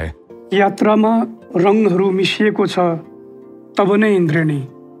गर्न चाहे। यात्रामा रङहरू मिसिएको छ तब नै इन्द्रेणी।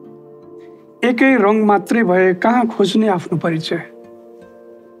 एकै रङ मात्रै भए कहाँ खोज्ने आफ्नो परिचय।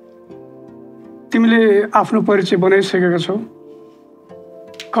 तिमीले आफ्नो परिचय बनाइसकेका छौ।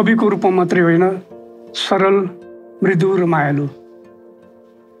 कविको रूपमा मात्रै होइन, सरल, मृदु र मायालु।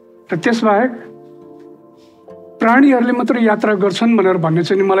 र त्यसबाहेक प्राणीहरूले मात्र यात्रा गर्छन् भनेर भन्ने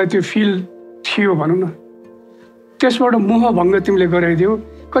चाहिँ मलाई त्यो फिल थियो भनौँ न। त्यसबाट मोहभङ्ग तिमीले गराइदियो।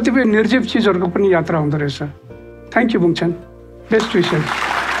 कतिपय निर्जीव चिजहरूको पनि यात्रा हुँदो रहेछ। Thank you बुङसेङ। Best wishes.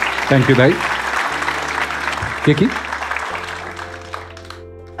 Thank you दाइ। केकी,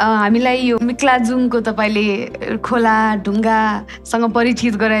 हामीलाई यो मिक्लाजुङको तपाईँले खोला ढुङ्गासँग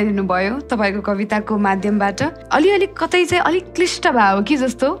परिचित गराइदिनु भयो तपाईँको कविताको माध्यमबाट। अलिअलि कतै चाहिँ अलिक क्लिष्ट भयो कि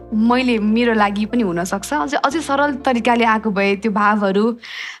जस्तो मैले मेरो लागि पनि हुनसक्छ। अझै सरल तरिकाले आएको भए त्यो भावहरू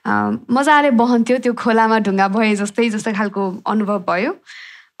मजाले बहन्थ्यो। त्यो खोलामा ढुङ्गा भए जस्तै खालको अनुभव भयो।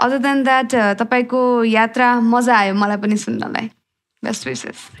 अदर देन द्याट तपाईँको यात्रा मजा आयो मलाई पनि सुन्नलाई। Best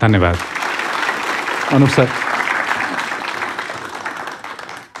wishes. धन्यवाद। अनुप सर,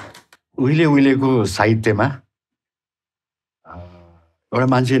 उहिलेको साहित्यमा एउटा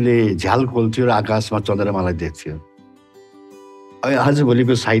मान्छेले झ्याल खोल्थ्यो र आकाशमा चन्द्रमालाई देख्थ्यो।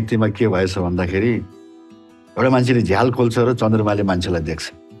 आजभोलिको साहित्यमा के भएछ भन्दाखेरि एउटा मान्छेले झ्याल खोल्छ र चन्द्रमाले मान्छेलाई देख्छ।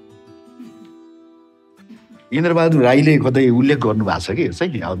 इन्द्रबहादुर राईले कतै उल्लेख गर्नुभएको छ कि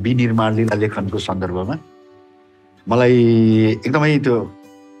चाहिँ अब विनिर्माण लीला लेखनको सन्दर्भमा। मलाई एकदमै त्यो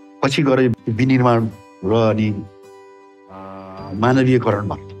पछि गएर विनिर्माण र अनि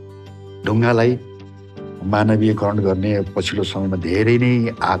मानवीयकरणमा ढुङ्गालाई मानवीयकरण गर्ने पछिल्लो समयमा धेरै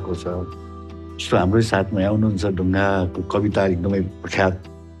नै आएको छ। जस्तो हाम्रै साथमा आउनुहुन्छ ढुङ्गाको कविता एकदमै प्रख्यात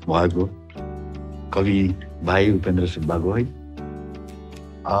भएको कवि भाइ उपेन्द्र सुब्बाको है।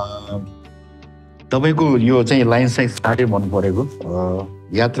 तपाईँको यो चाहिँ लाइन चाहिँ साह्रै मन परेको।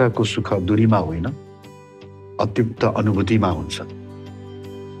 यात्राको सुख दूरीमा होइन, अतृप्त अनुभूतिमा हुन्छ।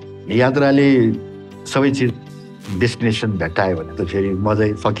 यात्राले सबै चिज डेस्टिनेसन भेट्टायो भने त फेरि मजै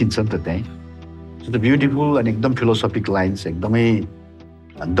सकिन्छ नि त त्यहीँ। सो द ब्युटिफुल अनि एकदम फिलोसफिक लाइन्स, एकदमै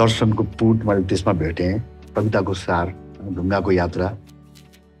दर्शनको पुट मैले त्यसमा भेटेँ। कविताको सार, ढुङ्गाको यात्रा।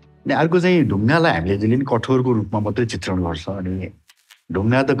 अनि अर्को चाहिँ ढुङ्गालाई हामीले जहिले पनि कठोरको रूपमा मात्रै चित्रण गर्छ, अनि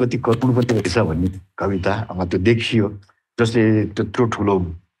ढुङ्गा त कति करुण पनि रहेछ भन्ने कविता त्यो देखियो। जसले त्यत्रो ठुलो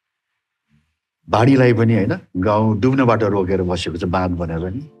बाढीलाई पनि होइन गाउँ डुब्नबाट रोकेर बसेको छ, बाँध बनेर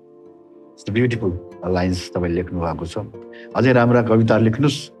नि। ब्युटिफुल लाइन्स तपाईँले लेख्नु भएको छ। अझै राम्रा कविताहरू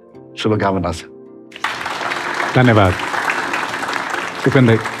लेख्नुहोस्, शुभकामना छ। धन्यवाद।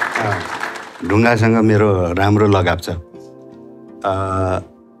 उपेन्द्र, ढुङ्गासँग मेरो राम्रो लगाव छ।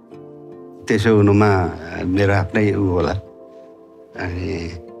 त्यसो हुनुमा मेरो आफ्नै होला। अनि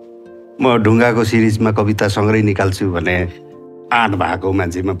म ढुङ्गाको सिरिजमा कविता सङ्ग्रह निकाल्छु भने आँट भएको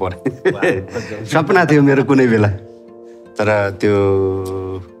मान्छेमा परेँ। सपना थियो मेरो कुनै बेला, तर त्यो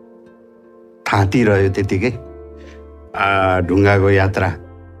थाँती रह्यो त्यतिकै। ढुङ्गाको यात्रा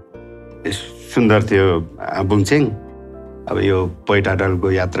सुन्दर थियो बुङछेङ। अब यो पैटाडलको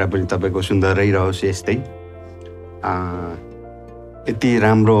यात्रा पनि तपाईँको सुन्दरै रहोस् यस्तै। यति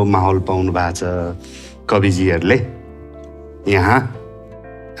राम्रो माहौल पाउनु भएको छ कविजीहरूले यहाँ।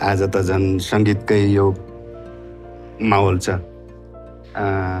 आज त झन् सङ्गीतकै यो माहौल छ।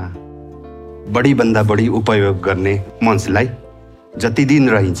 बढीभन्दा बढी उपयोग गर्ने मञ्चलाई जति दिन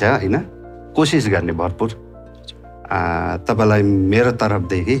रहन्छ होइन, कोसिस गर्ने भरपुर। तपाईँलाई मेरो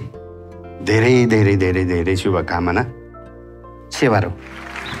तर्फदेखि धेरै धेरै धेरै धेरै शुभकामना। सेवा रहो।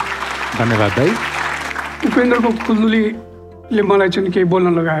 धन्यवाद भाइ। उपेन्द्रको खुल्दुलीले मलाई चाहिँ केही बोल्न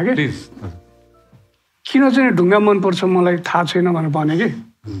लगायो कि किन चाहिँ ढुङ्गा मनपर्छ मलाई थाहा छैन भनेर भने कि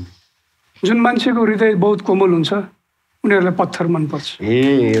जुन मान्छेको हृदय बहुत कोमल हुन्छ उनीहरूलाई पत्थर मनपर्छ।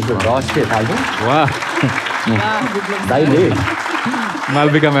 ए यो त रहस्य थाहा छ। वाह दाइले,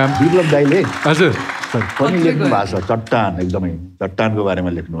 मालविका म्याम, विप्लव दाइले हजुर पनि लेख्नु भएको छ। चट्टान, एकदमै चट्टानको बारेमा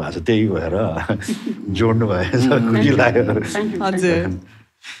लेख्नु भएको छ। त्यही भएर जोड्नु भएछ, खुसी लाग्यो। हजुर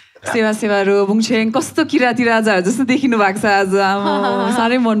सेवा सेवारो बुङछेङ कस्तो किराती राजाहरू जस्तो देखिनु भएको छ आज।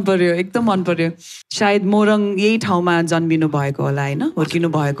 साह्रै मन पर्यो, एकदम मन पर्यो। सायद मोरङ यही ठाउँमा जन्मिनु भएको होला होइन, हुर्किनु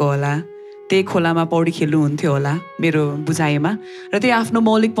भएको होला। त्यही खोलामा पौडी खेल्नुहुन्थ्यो होला मेरो बुझाइमा। र त्यही आफ्नो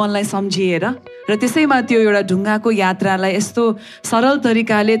मौलिकपनलाई सम्झिएर र त्यसैमा त्यो एउटा ढुङ्गाको यात्रालाई यस्तो सरल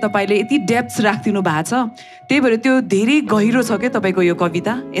तरिकाले तपाईँले यति डेप्थ राखिदिनु भएको छ। त्यही भएर त्यो धेरै गहिरो छ क्या तपाईँको यो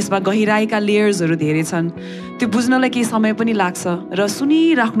कविता। यसमा गहिराइका लेयर्सहरू धेरै छन्। त्यो बुझ्नलाई केही समय पनि लाग्छ र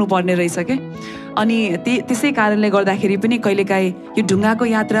सुनिराख्नु पर्ने रहेछ क्या। अनि त्यसै कारणले गर्दाखेरि पनि कहिलेकाहीँ यो ढुङ्गाको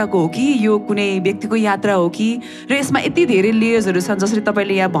यात्राको हो कि यो कुनै व्यक्तिको यात्रा हो कि, र यसमा यति धेरै लेयर्सहरू छन्। जसरी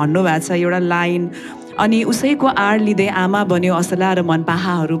तपाईँले यहाँ भन्नुभएको छ एउटा लाइन, अनि उसैको आड लिँदै आमा बन्यो असला र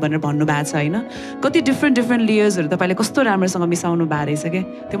मनपाहाहरू भनेर भन्नुभएको छ होइन। कति डिफ्रेन्ट लेयर्सहरू तपाईँले कस्तो राम्रोसँग मिसाउनु भएको रहेछ क्या।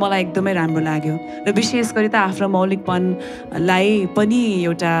 त्यो मलाई एकदमै राम्रो लाग्यो। र विशेष गरी त आफ्नो मौलिकपनलाई पनि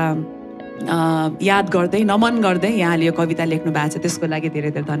एउटा याद गर्दै नमन गर्दै यहाँले यो कविता लेख्नु भएको छ, त्यसको लागि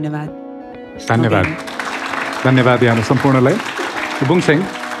धेरै धेरै धन्यवाद। धन्यवाद। धन्यवाद यहाँ सम्पूर्णलाई। बुङछेङ,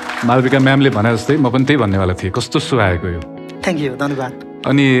 मालविका म्यामले भने जस्तै म पनि त्यही भन्नेवाला थिएँ। कस्तो सुहाएको यो। थ्याङ्क यू, धन्यवाद।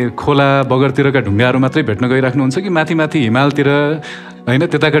 अनि खोला बगरतिरका ढुङ्गाहरू मात्रै भेट्न गइराख्नुहुन्छ कि माथि माथि हिमालतिर होइन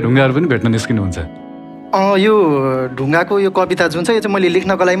त्यताका ढुङ्गाहरू पनि भेट्न निस्किनुहुन्छ? यो ढुङ्गाको यो कविता जुन छ यो चाहिँ मैले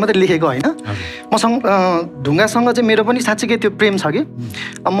लेख्नको लागि मात्रै लेखेको होइन। मसँग ढुङ्गासँग चाहिँ मेरो पनि साँच्चीकै त्यो प्रेम छ कि।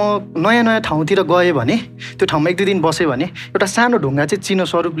 म नयाँ नयाँ ठाउँतिर गएँ भने त्यो ठाउँमा 1-2 दिन बसेँ भने एउटा सानो ढुङ्गा चाहिँ चिनो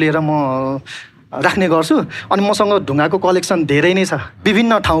स्वरूप लिएर म राख्ने गर्छु। अनि मसँग ढुङ्गाको कलेक्सन धेरै नै छ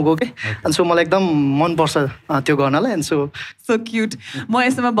विभिन्न ठाउँको के। अनि सो मलाई एकदम मनपर्छ त्यो गर्नलाई। अनि सो क्युट। म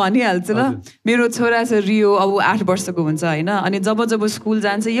यसमा भनिहाल्छु ल, मेरो छोरा छ रियो, अब 8 वर्षको हुन्छ होइन। अनि जब स्कुल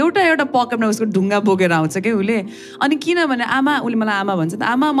जान्छ एउटा पकेटमा उसको ढुङ्गा बोकेर आउँछ क्या उसले। अनि किनभने उसले मलाई आमा भन्छ त,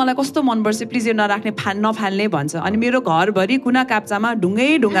 आमा मलाई कस्तो मनपर्छ प्लिज यो नराख्ने नफाल्ने भन्छ। अनि मेरो घरभरि कुना काप्चामा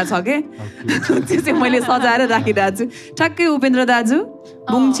ढुङ्गा छ के। त्यो चाहिँ मैले सजाएर राखिरहेको छु। ठ्याक्कै उपेन्द्र दाजु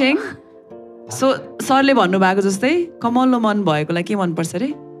बुङछेङ सरले भन्नुभएको जस्तै कमलो मन भएकोलाई के मनपर्छ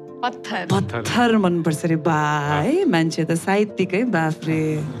अरे? पत्थर मनपर्छ अरे। बा मान्छे त साहित्यिक है,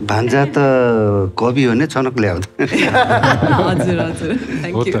 बाफ्रे। भान्जा त कवि हो नि, छनक ल्याउँछ। हजुर हजुर,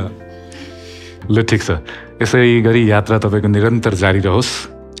 थ्याङ्क यू। ल ठिक छ, यसै गरी यात्रा तपाईँको निरन्तर जारी रहोस्।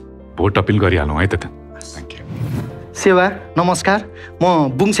 भोट अपिल गरिहालौँ है त। Thank you. सेवा नमस्कार,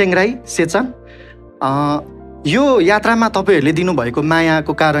 म बुङछेङ राई सेचन। यो यात्रामा तपाईँहरूले दिनुभएको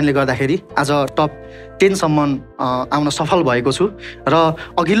मायाको कारणले गर्दाखेरि आज टप 10 सम्म आउन सफल भएको छु। र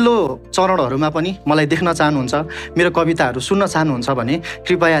अघिल्लो चरणहरूमा पनि मलाई देख्न चाहनुहुन्छ, मेरो कविताहरू सुन्न चाहनुहुन्छ भने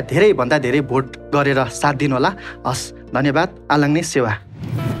कृपया धेरैभन्दा धेरै भोट गरेर साथ दिनुहोला। हस्, धन्यवाद। आलाङ्ने सेवा।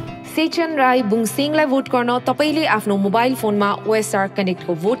 सेचन राई बुङछेङलाई भोट गर्न तपाईँले आफ्नो मोबाइल फोनमा OSR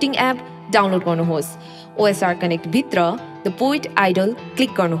कनेक्टको भोटिङ एप डाउनलोड गर्नुहोस्। OSR कनेक्ट भित्र द पोइट आइडल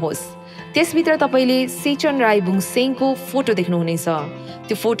क्लिक गर्नुहोस्। त्यसभित्र तपाईँले सेचन राई बुङसेङको फोटो देख्नुहुनेछ।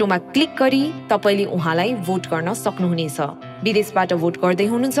 त्यो फोटोमा क्लिक गरी तपाईँले उहाँलाई भोट गर्न सक्नुहुनेछ। विदेशबाट भोट गर्दै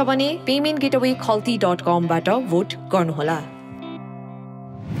हुनुहुन्छ भने पेमेन्ट गेटवे खल्ती.com बाट भोट गर्नुहोला।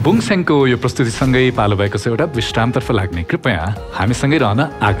 बुङसेङको यो प्रस्तुतिसँगै पालो भएको छ एउटा विश्रामतर्फ लाग्ने। कृपया हामीसँगै रहन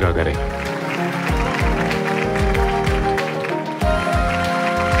आग्रह गरे।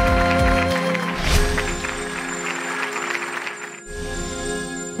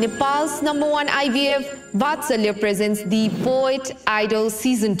 Nepal's #1 IVF Vatsalya presents the Poet Idol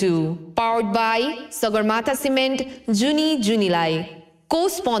Season 2, powered by Sagarmatha Cement, Juni Junilai,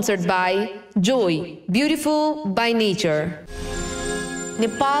 co-sponsored by Joy, Beautiful by Nature.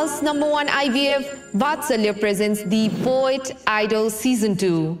 Nepal's #1 IVF Vatsalya presents the Poet Idol Season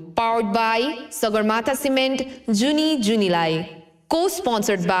 2, powered by Sagarmatha Cement, Juni Junilai,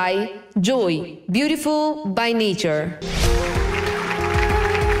 co-sponsored by Joy, Beautiful by Nature.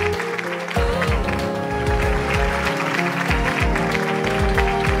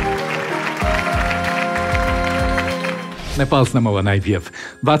 Nepal's #1 IVF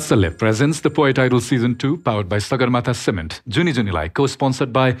Vatsalya presents the Poet Idol Season 2, powered by Sagarmatha Cement, Juni Junilai,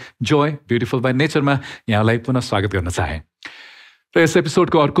 co-sponsored by Joy, Beautiful by Nature मा यहाँलाई पुनः स्वागत गर्न चाहे र यस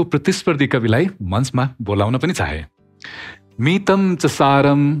एपिसोडको अर्को प्रतिस्पर्धी कविलाई मञ्चमा बोलाउन पनि चाहे। मीतम च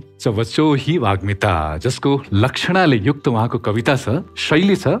सारम च वचोहि वाग्मिता, जसको लक्षणाले युक्त उहाँको कविता छ,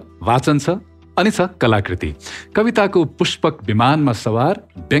 शैली छ, वाचन छ अनि छ कलाकृति। कविताको पुष्पक विमानमा सवार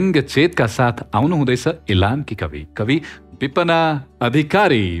व्यङ्ग्य चेतका साथ आउनु हुँदैछ इलामकी कवि, कवि विपना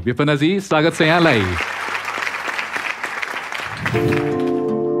अधिकारी। विपनाजी, स्वागत छ यहाँलाई।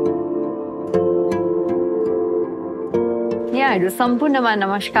 यहाँहरू सम्पूर्णमा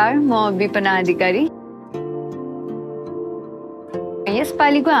नमस्कार। म विपना अधिकारी।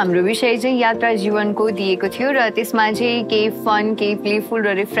 यसपालिको हाम्रो विषय चाहिँ यात्रा जीवनको दिएको थियो र त्यसमा चाहिँ केही फन, केही प्लेफुल र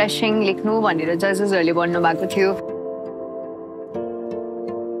रिफ्रेसिङ लेख्नु भनेर जजेसहरूले भन्नुभएको थियो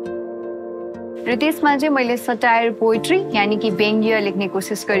र त्यसमा चाहिँ मैले सटायर पोइट्री यानि कि व्यङ्ग्य लेख्ने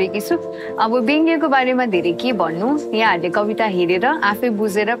कोसिस गरेकी छु। अब व्यङ्ग्यको बारेमा धेरै के भन्नु, यहाँहरूले कविता हेरेर आफै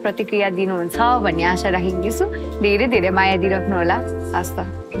बुझेर प्रतिक्रिया दिनुहुन्छ भन्ने आशा राखेकी छु। धेरै धेरै माया दिइराख्नु होला। हस् त,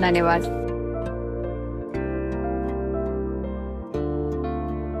 धन्यवाद।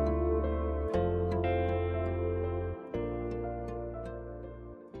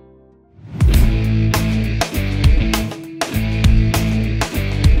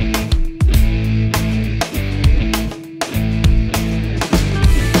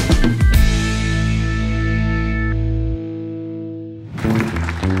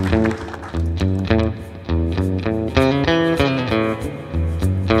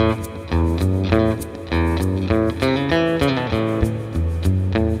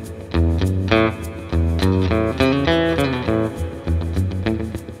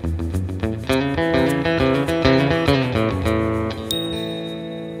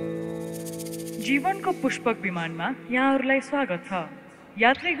 पुष्पक विमानमा यहाँहरूलाई स्वागत छ।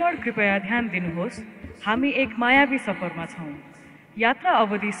 यात्रीगण कृपया ध्यान दिनुहोस्, हामी एक मायावी सफरमा छौँ। यात्रा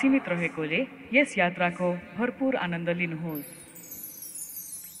अवधि सीमित रहेकोले यस यात्राको भरपूर आनन्द लिनुहोस्।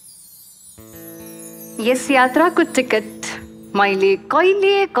 यस यात्राको टिकट मैले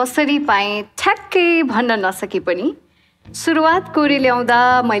कहिले कसरी पाएँ ठ्याक्कै भन्न नसके पनि सुरुवात कोरी ल्याउँदा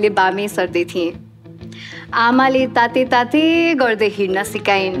मैले बामे सर्दै थिएँ। आमाले ताते ताते गर्दै हिँड्न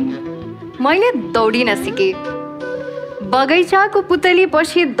सिकाइन्। मैले दौडिन सिकेँ। बगैँचाको पुतली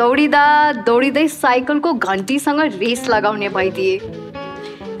पछि दौडिँदा दौडिँदै साइकलको घन्टीसँग रेस लगाउने भइदिए।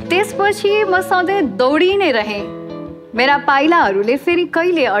 त्यसपछि म सधैँ दौडी नै रहेँ। मेरा पाइलाहरूले फेरि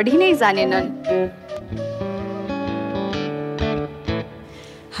कहिले अडी नै जानेनन्।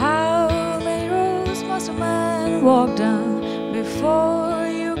 How many roads must a man walk down before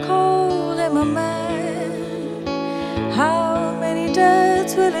you call him a man? How many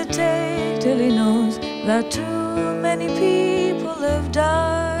deaths will it take till he knows that too many people have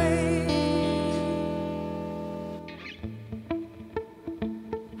died?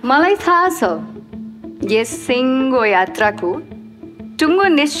 मलाई थाहा छ यस सिङ्गो यात्राको टुङ्गो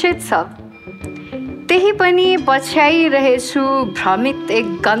निश्चित छ। त्यही पनि पछ्याइरहेछु भ्रमित एक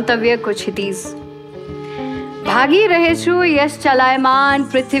गन्तव्यको क्षितिज। भागिरहेछु यस चलायमान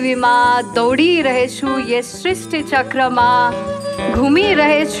पृथ्वीमा, दौडिरहेछु यस सृष्टि चक्रमा,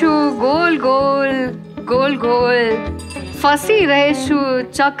 घुमिरहेछु goal goal goal goal, फसिरहेछु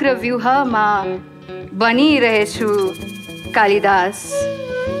चक्रव्यूहमा, बनिरहेछु Kalidas.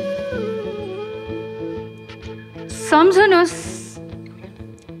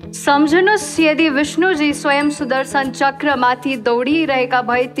 सम्झनुहोस् यदि विष्णुजी स्वयं सुदर्शन चक्रमाथि दौडिरहेका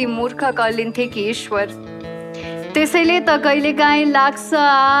भए ती मूर्ख कहलिन्थे कि ईश्वर। त्यसैले त कहिलेकाहीँ लाग्छ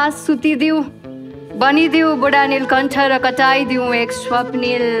सुतिदिउ, बनिदिउ बुढा नीलकण्ठ र कटाइदिउँ एक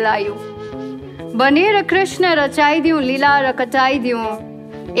स्वप्निल आयु, बनेर कृष्ण रचाइदिउँ लीला र कटाइदिउँ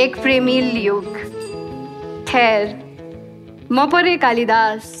एक प्रेमिल युग। खैर म परे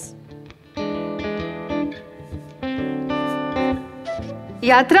कालिदास।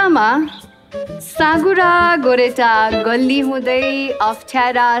 यात्रामा सागुरा गोरेटा गल्ली हुँदै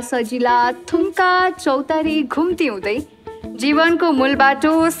अप्ठ्यारा सजिला थुम्का चौतारी घुम्ती हुँदै जीवनको मूल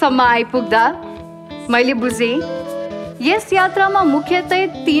बाटोसम्म आइपुग्दा मैले बुझेँ यस यात्रामा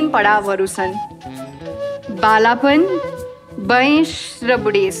मुख्यतः 3 पडावहरू छन्: बालापन, वयस र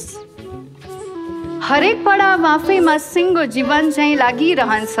बुढेस। हरेक पडाव आफैमा सिङ्गो जीवन चाहिँ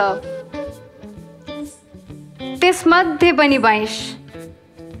लागिरहन्छ। त्यसमध्ये पनि वयस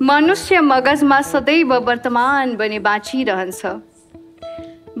मनुष्य मगजमा सदैव वर्तमान बनी बाँचिरहन्छ।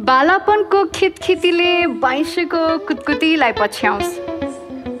 बालापनको खितखितीले वयसको कुतकुतीलाई पछ्याउँछ,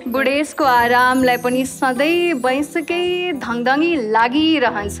 बुढेसको आरामलाई पनि सधैँ वयसकै धङधङी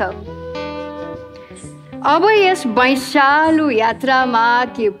लागिरहन्छ। अब यस वैशालु यात्रामा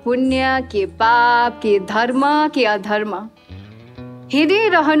के पुण्य, के पाप, के धर्म, के अधर्म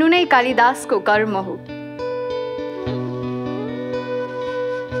हिँडिरहनु नै कालिदासको कर्म हो।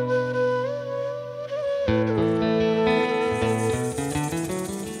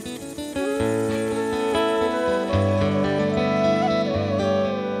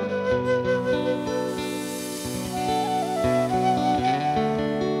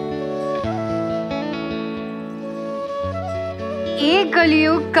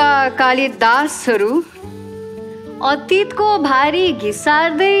 कलियुगका कालिदासहरू अतीतको भारी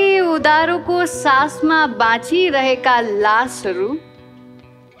घिसार्दै उधारोको सासमा बाँचिरहेका लासहरू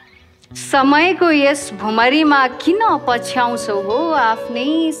समयको यस भुमरीमा किन पछ्याउँछौ हो आफ्नै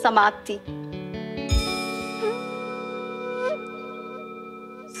समाप्ति।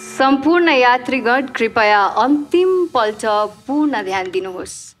 सम्पूर्ण यात्रीगण कृपया अन्तिम पल्ट पूर्ण ध्यान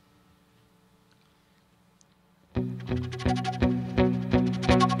दिनुहोस्।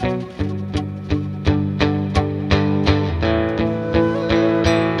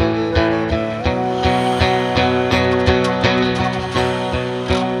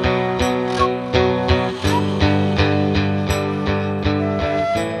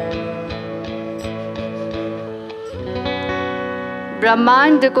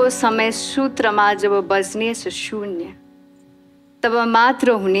 ब्रह्माण्डको समय सूत्रमा जब बज्नेछ शून्य, तब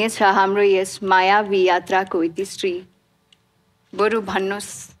मात्र हुनेछ हाम्रो यस मायावी यात्राको इतिश्री। बरु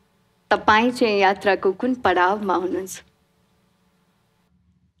भन्नुहोस् तपाईँ चाहिँ यात्राको कुन पडावमा हुनुहुन्छ?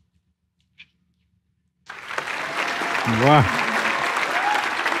 वाह,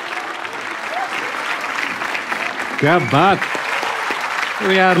 क्या बात।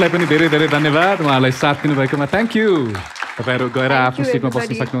 यहाँहरूलाई पनि धेरै धेरै धन्यवाद, उहाँलाई साथ दिनुभएकोमा थ्याङ्क यू। तपाईहरु गएर आफ्नो सिटमा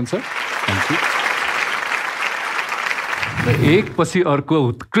बस्न सक्नुहुन्छ। Thank you. एक पछि अर्को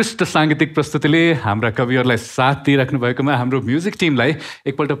उत्कृष्ट साङ्गीतिक प्रस्तुतिले हाम्रा कविहरूलाई साथ दिइराख्नु भएकोमा हाम्रो म्युजिक टिमलाई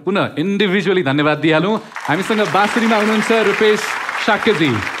एकपल्ट पुनः इन्डिभिजुअली धन्यवाद दिइहालौँ। हामीसँग बाँसुरीमा हुनुहुन्छ रुपेश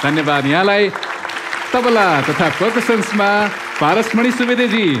शाक्यजी, धन्यवाद यहाँलाई। तबला तथा पर्कसन्समा पारसमणि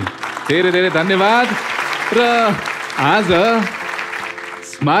सुवेदीजी, धेरै धेरै धन्यवाद। र आज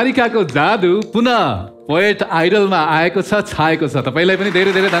स्मारिकाको जादु पुनः पोएट आइडलमा आएको छ, छाएको छ। तपाईँलाई पनि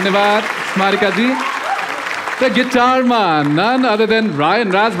धेरै धेरै धन्यवाद स्मारिकाजी। र गिटारमा नन अदर देन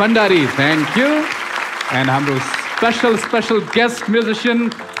रायन राज भण्डारी, थ्याङ्क यू। एन्ड हाम्रो special guest musician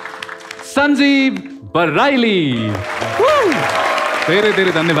Sanjeev Baraili, धेरै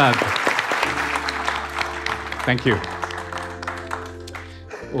धेरै धन्यवाद, थ्याङ्क यू।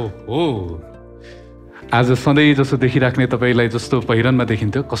 ओहो, आज सधैँ जस्तो देखिराख्ने तपाईँलाई जस्तो पहिरनमा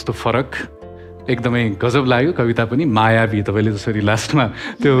देखिन्थ्यो, कस्तो फरक, एकदमै गजब लाग्यो। कविता पनि मायावी, तपाईँले जसरी लास्टमा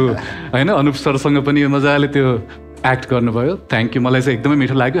त्यो होइन अनुप सरसँग पनि मजाले त्यो एक्ट गर्नुभयो, थ्याङ्क यू। मलाई चाहिँ एकदमै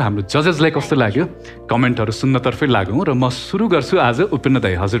मिठो लाग्यो। हाम्रो जजेसलाई कस्तो लाग्यो कमेन्टहरू सुन्नतर्फै लागौँ। र म सुरु गर्छु आज उपेन्द्र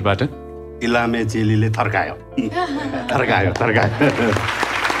दाइ हजुरबाट। इलामे चेलीले थर्कायो थर्कायो थर्कायो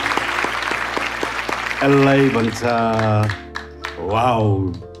यसलाई भन्छ wow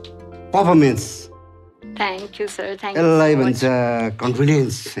performance, thank you sir, thank you. यसलाई भन्छ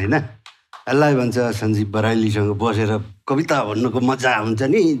कन्फिडेन्स होइन, यसलाई भन्छ सञ्जीव बराइलीसँग बसेर कविता भन्नुको मजा हुन्छ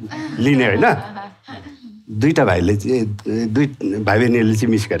नि लिने होइन। दुईवटा भाइले चाहिँ दुई भाइ बहिनीले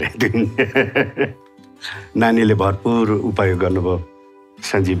चाहिँ मिस गरे। नानीले भरपुर उपयोग गर्नुभयो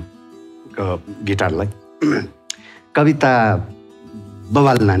सञ्जीवको गिटारलाई। कविता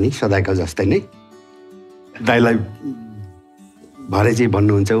बवाल नानी सदाको जस्तै नै, दाइलाई भरे चाहिँ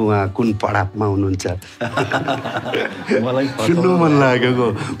भन्नुहुन्छ उहाँ कुन पढावमा हुनुहुन्छ मलाई सुन्नु मन लागेको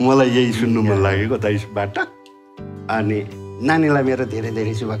मलाई यही सुन्नु मन लागेको दाइबाट। अनि नानीलाई मेरो धेरै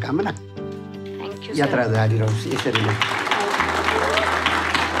धेरै शुभकामना। यात्रा जारी रहोस् यसरी नै।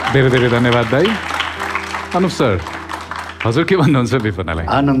 धेरै धेरै धन्यवाद दाइ। अनुप सर हजुर के भन्नुहुन्छ विपनालाई?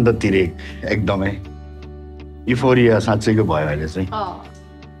 आनन्द तिरेक एकदमै युफोरिया साँच्चैको भयो अहिले चाहिँ।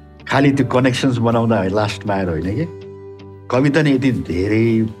 खालि त्यो कनेक्सन्स बनाउँदा लास्टमा आएर होइन कि कविता नै यति धेरै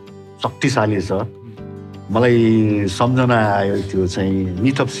शक्तिशाली छ। मलाई सम्झना आयो त्यो चाहिँ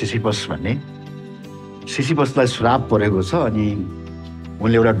मिथ अफ सिसिपस भन्ने। सिसिपसलाई श्राप परेको छ अनि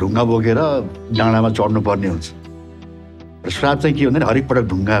उनले एउटा ढुङ्गा बोकेर डाँडामा चढ्नुपर्ने हुन्छ। र श्राप चाहिँ के भन्दैन हरेक पटक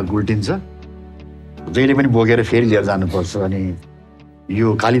ढुङ्गा गुल्टिन्छ, जहिले पनि बोकेर फेरि लिएर जानुपर्छ। अनि यो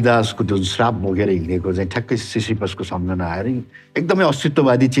कालिदासको त्यो श्राप बोकेर हिँडेको चाहिँ ठ्याक्कै सिसिपसको सम्झना आएर एकदमै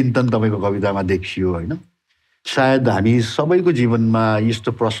अस्तित्ववादी चिन्तन तपाईँको कवितामा देखियो होइन। सायद हामी सबैको जीवनमा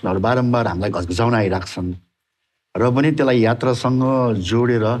यस्तो प्रश्नहरू बारम्बार हामीलाई घचघचाउन आइराख्छन् र पनि त्यसलाई यात्रासँग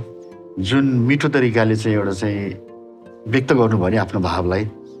जोडेर जुन मिठो तरिकाले चाहिँ एउटा चाहिँ व्यक्त गर्नुभयो नि आफ्नो भावलाई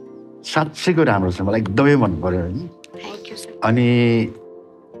साँच्चैको राम्रो छ। मलाई एकदमै मन पर्यो होइन। अनि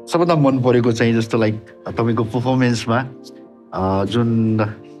सबभन्दा मन परेको चाहिँ जस्तो लाइक तपाईँको पर्फर्मेन्समा जुन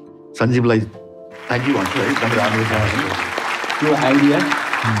सञ्जीवलाई थ्याङ्क यू भन्छु है, एकदम राम्रो छ त्यो idea.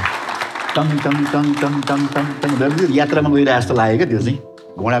 Tongue tongue tongue tongue tongue tongue tongue यात्रामा गइरहेको जस्तो लाग्यो क्या त्यो चाहिँ,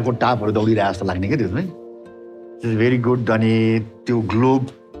 घोडाको टापहरू दौडिरहेको जस्तो लाग्ने क्या त्यो चाहिँ। It is very good. अनि त्यो ग्लोब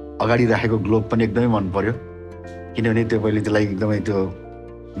अगाडि राखेको ग्लोब पनि एकदमै मन पर्यो किनभने तपाईँले त्यसलाई एकदमै त्यो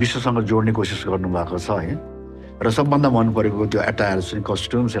विश्वसँग जोड्ने कोसिस गर्नुभएको छ है। र सबभन्दा मन परेको त्यो एटायर्स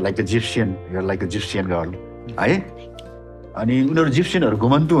कस्ट्युम्स like a जिप्सियन, like a जिप्सियन girl है। अनि उनीहरू जिप्सियनहरू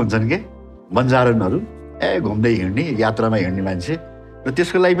घुमन्तु हुन्छन् के बन्जारनहरू घुम्दै हिँड्ने यात्रामा हिँड्ने मान्छे र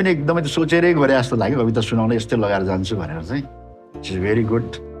त्यसको लागि पनि एकदमै सोचेरै गरे जस्तो लाग्यो कविता सुनाउन यस्तै लगाएर जान्छु भनेर चाहिँ। It is very good.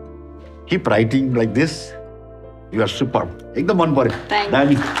 Keep writing like this, you are super. एकदम मन पर्यो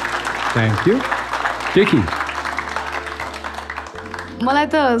दामी। Thank you. केकी मलाई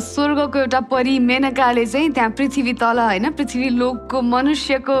त स्वर्गको एउटा परी मेनकाले चाहिँ त्यहाँ पृथ्वी तल होइन पृथ्वी लोकको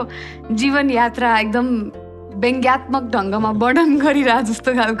मनुष्यको जीवन यात्रा एकदम व्यङ्ग्यात्मक ढङ्गमा वर्णन गरिरहेको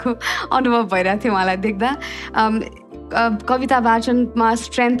जस्तो खालको अनुभव भइरहेको थियो मलाई देख्दा। कविता वाचनमा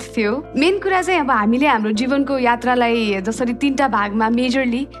स्ट्रेन्थ थियो। मेन कुरा चाहिँ अब हामीले हाम्रो जीवनको यात्रालाई जसरी 3टा भागमा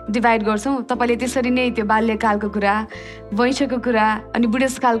मेजरली डिभाइड गर्छौँ, तपाईँले त्यसरी नै त्यो बाल्यकालको कुरा, वैंशको कुरा अनि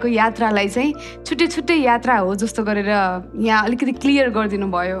बुढेसकालको यात्रालाई चाहिँ छुट्टै छुट्टै यात्रा हो जस्तो गरेर यहाँ अलिकति क्लियर गरिदिनु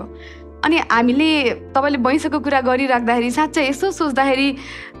भयो। अनि हामीले तपाईँले वैंशको कुरा गरिराख्दाखेरि साँच्चै यसो सोच्दाखेरि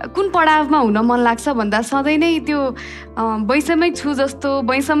कुन पडावमा हुन मन लाग्छ भन्दा सधैँ नै त्यो वैंशमै छु जस्तो,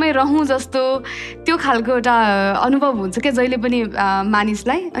 वैंशमै रहँ जस्तो त्यो खालको एउटा अनुभव हुन्छ क्या जहिले पनि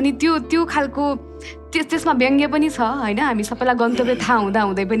मानिसलाई। अनि त्यो खालको त्यसमा व्यङ्ग्य पनि छ होइन। हामी सबैलाई गन्तव्य थाहा हुँदा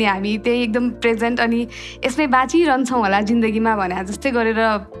हुँदै पनि हामी त्यही एकदम प्रेजेन्ट अनि यसमै बाँचिरहन्छौँ होला जिन्दगीमा भने जस्तै गरेर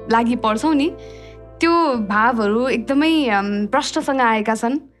लागि पर्छौँ नि। त्यो भावहरू एकदमै प्रष्टसँग आएका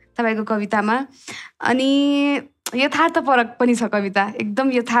छन् तपाईँको कवितामा। अनि यथार्थपरक पनि छ कविता, एकदम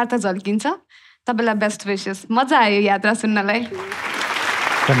यथार्थ झल्किन्छ। तपाईँलाई बेस्ट विशेस। मजा आयो यात्रा सुन्नलाई।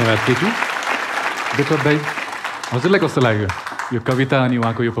 धन्यवाद केकी। विप्लव दाइ हजुरलाई कस्तो लाग्यो यो कविता अनि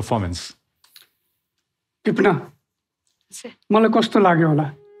उहाँको यो पर्फर्मेन्स? विपना मलाई कस्तो लाग्यो होला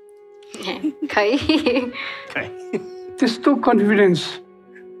खै त्यस्तो कन्फिडेन्स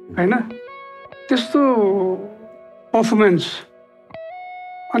होइन, त्यस्तो पर्फर्मेन्स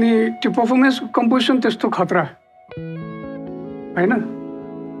अनि त्यो पर्फर्मेन्स कम्पोजिसन त्यस्तो खतरा होइन।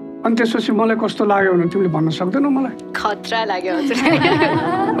 अनि त्यसपछि मलाई कस्तो लाग्यो भने तिमीले भन्न सक्दैनौ? मलाई खतरा लाग्यो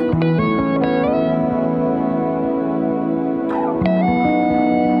हजुर।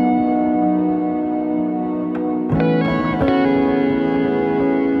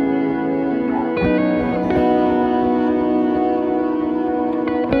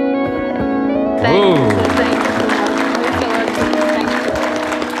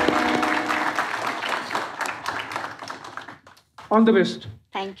 All the best.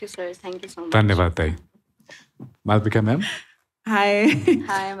 Thank you, sir. Thank you so much. धन्यवाद दाइ। Malvika ma'am high,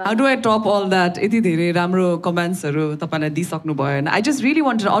 how do I top all that? यति धेरै राम्रो कमेन्ट्सहरू तपाईँलाई दिइसक्नु भयो होइन। I just really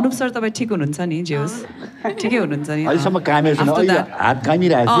wanted Anup sir तपाईँ ठिक हुनुहुन्छ नि? जे होस् ठिकै हुनुहुन्छ नि? अहिलेसम्म कामेर छैन, हात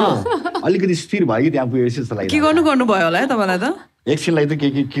कामिरहेको थियो, अलिकति स्थिर भयो कि त्यहाँ पुगेपछि जस्तो लाग्यो। के गर्नुभयो होला है तपाईँलाई त? एकछिनलाई त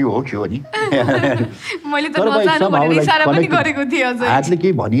के हो नि मैले त नजानु भनेर इशारा पनि गरेको थिएँ अझै। हातले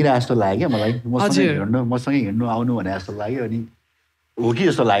केही भनिरहेको जस्तो लाग्यो क्या मलाई, मसँगै हिँड्नु आउनु भने जस्तो लाग्यो। अनि हो कि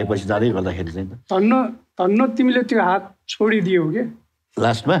जस्तो लागेपछि जाँदै गर्दाखेरि चाहिँ धन्न तिमीले त्यो हात छोडिदियो के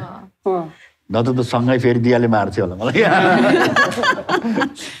लास्टमा? नत्र त सँगै फेरि दियाले मार्थ्यो होला मलाई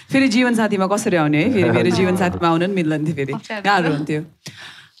फेरि जीवनसाथीमा कसरी आउने है फेरि मेरो जीवनसाथीमा आउन नि मिल्दैन थियो फेरि गाह्रो हुन्थ्यो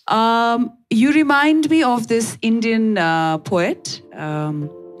You remind me of this Indian poet,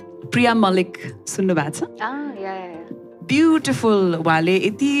 Priya Malik. Sunnu भएको छ? Yeah. Beautiful wale.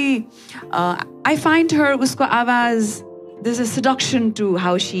 Iti, I find her, usko आवाज, there's a seduction to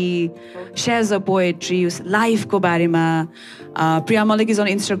how she shares her poetry, life ko barema. Priya Malik is on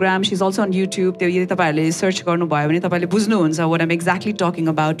Instagram. She's also on YouTube. Yadi tapaile search garnu bhayo bhane tapaile buzhnu huncha what I'm exactly talking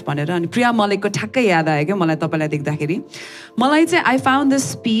about bhanera. Ani Priya Malik ko ठ्याक्कै याद आयो के मलाई तपाईलाई देख्दाखेरि. मलाई चाहिँ I found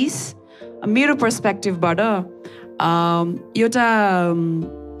this piece मेरो पर्सपेक्टिभबाट एउटा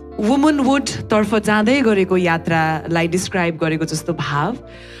वुमनहुड तर्फ जाँदै गरेको यात्रालाई डिस्क्राइब गरेको जस्तो भाव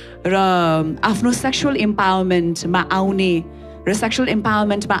र आफ्नो सेक्सुअल एम्पावरमेन्टमा आउने र सेक्सुअल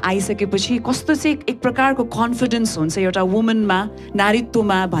एम्पावरमेन्टमा आइसकेपछि कस्तो चाहिँ एक प्रकारको कन्फिडेन्स हुन्छ एउटा वुमनमा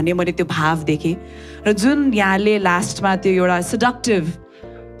नारीत्वमा भन्ने मैले त्यो भाव देखेँ र जुन यहाँले लास्टमा त्यो एउटा सडक्टिभ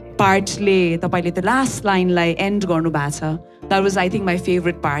पार्टले तपाईले त्यो लास्ट लाइनलाई एन्ड गर्नुभएको छ. That was, I think, my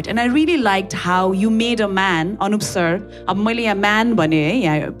favorite part. And I really liked how you made a man, Anup sir, अब मैले यहाँ man भने है,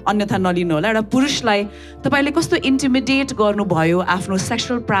 यहाँ अन्यथा नलिनु होला, एउटा पुरुषलाई तपाईले कस्तो intimidate गर्नुभयो आफ्नो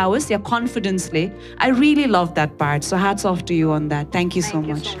sexual prowess या confidence ले. I really loved that part. So hats off to you on that. Thank you so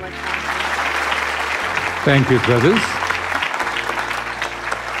much. Thank you, brothers.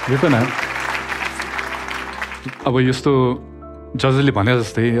 Vipana, अब यस्तो जजले भने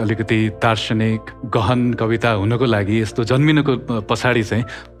जस्तै अलिकति दार्शनिक गहन कविता हुनको लागि यस्तो जन्मिनुको पछाडि चाहिँ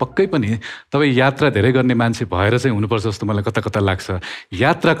पक्कै पनि तपाईँ यात्रा धेरै गर्ने मान्छे भएर चाहिँ हुनुपर्छ जस्तो मलाई कता कता लाग्छ.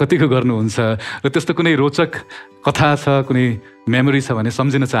 यात्रा कतिको गर्नुहुन्छ र त्यस्तो कुनै रोचक कथा छ कुनै मेमोरी छ भने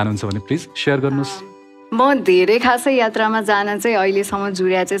सम्झिन चाहनुहुन्छ भने प्लिज सेयर गर्नुहोस्. म धेरै खासै यात्रामा जान चाहिँ अहिलेसम्म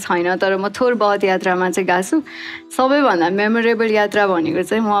जुडिया चाहिँ छैन तर म थोर बहुत यात्रामा चाहिँ गएको छु. सबैभन्दा मेमोरेबल यात्रा भनेको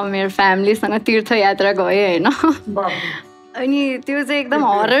चाहिँ म मेरो फ्यामिलीसँग तीर्थ यात्रा गएँ होइन. अनि त्यो चाहिँ एकदम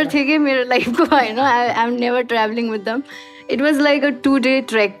हरर थियो कि मेरो लाइफको होइन. I am never travelling with दम. It was like a 2-day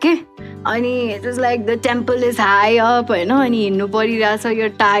trek के. अनि it was like the temple is high up होइन. अनि हिँड्नु परिरहेछ यो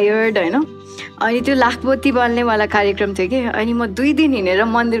टायर्ड होइन. अनि त्यो लाखपति बल्नेवाला कार्यक्रम थियो कि. अनि म 2 दिन हिँडेर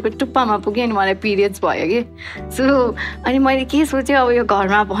मन्दिरको टुप्पामा पुगेँ अनि मलाई पिरियड्स भयो कि. सो अनि मैले के सोचेँ अब यो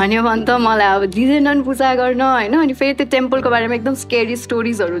घरमा भन्यो भने त मलाई अब दिँदैनन् पूजा गर्न होइन. अनि फेरि त्यो टेम्पलको बारेमा एकदम स्केरी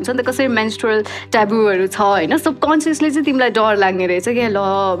स्टोरिजहरू हुन्छ नि त कसरी मेन्स्ट्रुअल ट्याबुहरू छ होइन. सबकन्सियसली चाहिँ तिमीलाई डर लाग्ने रहेछ कि ल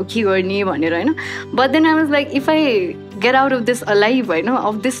अब के गर्ने भनेर होइन. But then I was like if I get out of this alive, होइन,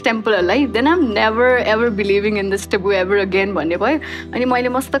 of this temple alive, then I'm never ever believing in this taboo ever again भन्ने भयो. अनि मैले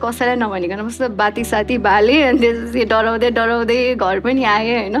मस्त कसैलाई नभनिकन मस्त बाती साथी बालेँ अनि त्यसपछि डराउँदै घर पनि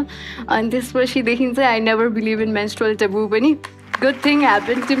आएँ होइन. अनि त्यसपछिदेखि चाहिँ I never believe in menstrual taboo पनि. Good thing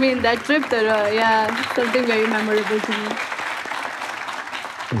happened to me in that trip. तर yeah, something very memorable to me.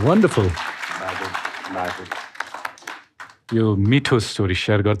 Wonderful. यो मिठो स्टोरी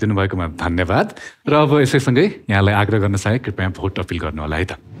सेयर गरिदिनु भएकोमा धन्यवाद. र अब यसैसँगै यहाँलाई आग्रह गर्न चाहे कृपया भोट अपिल गर्नु होला है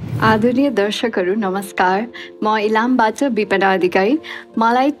त. आदरणीय दर्शकहरू नमस्कार. म इलामबाट विपना अधिकारी.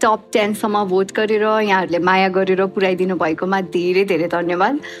 मलाई टप 10 सम्म भोट गरेर यहाँहरूले माया गरेर पुर्याइदिनु भएकोमा धेरै धेरै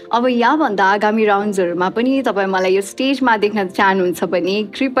धन्यवाद. अब यहाँभन्दा आगामी राउन्ड्सहरूमा पनि तपाईँ मलाई यो स्टेजमा देख्न चाहनुहुन्छ भने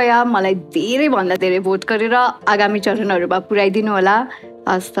कृपया मलाई धेरैभन्दा धेरै भोट गरेर आगामी चरणहरूमा पुर्याइदिनु होला.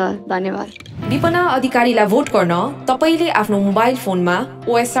 हस् त, धन्यवाद. विपना अधिकारीलाई भोट गर्न तपाईले आफ्नो मोबाइल फोनमा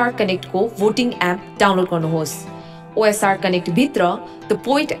OSR कनेक्टको भोटिङ एप डाउनलोड गर्नुहोस्. OSR कनेक्ट भित्र द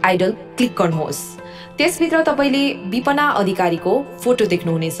पोइट आइडल क्लिक गर्नुहोस्. त्यसभित्र तपाईले विपना अधिकारीको फोटो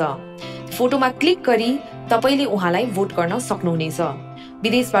देख्नुहुनेछ. फोटोमा क्लिक गरी तपाईले उहाँलाई भोट गर्न सक्नुहुनेछ.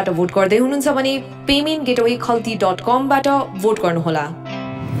 विदेशबाट भोट गर्दै हुनुहुन्छ भने paymentgatewaykhalti.com बाट भोट गर्नुहोला.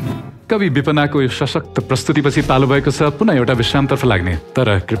 कवि विपनाको यो सशक्त प्रस्तुतिपछि पालो भएको छ पुनः एउटा विश्रामतर्फ लाग्ने. तर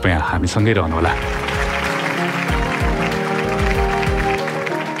कृपया हामीसँगै रहनुहोला.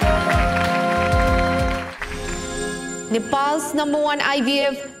 Nepal's #1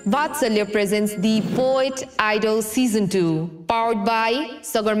 IVF Vatsalya presents the Poet Idol Season 2, powered by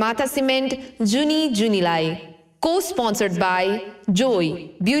Sagarmatha Cement, Juni Junilai, co-sponsored by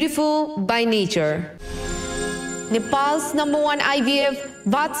Joy, Beautiful by Nature. Nepal's #1 IVF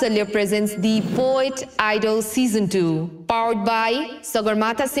Vatsalya presents the Poet Idol Season 2, powered by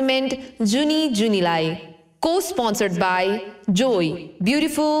Sagarmatha Cement, Juni Junilai, co-sponsored by Joy,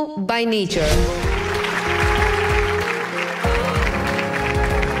 Beautiful by Nature.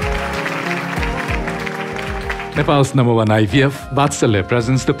 Nepal's #1 IVF Vatsalya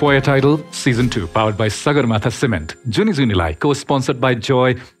presents the Poet Idol Season 2, powered by Sagarmatha Cement, Juni Junilai, co-sponsored by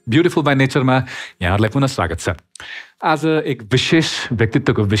Joy, Beautiful by Nature मा यहाँहरूलाई पुनः स्वागत छ. आज एक विशेष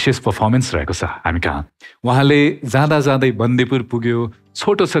व्यक्तित्वको विशेष पर्फर्मेन्स रहेको छ हामी कहाँ. उहाँले जाँदा जाँदै बन्दीपुर पुग्यो,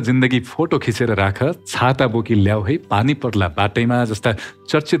 छोटो छ जिन्दगी फोटो खिचेर राख, छाता बोकी ल्याऊ है, पानी पर्ला बाटैमा जस्ता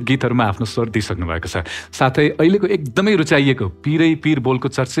चर्चित गीतहरूमा आफ्नो स्वर दिइसक्नु भएको छ। साथै अहिलेको एकदमै रुचाइएको पिरै पिर बोलको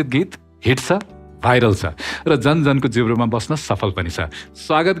चर्चित गीत हिट छ, भाइरल छ र जनजनको जिब्रोमा बस्न सफल पनि छ।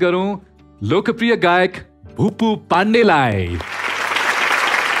 स्वागत गरौँ लोकप्रिय गायक भुपु पाण्डेलाई।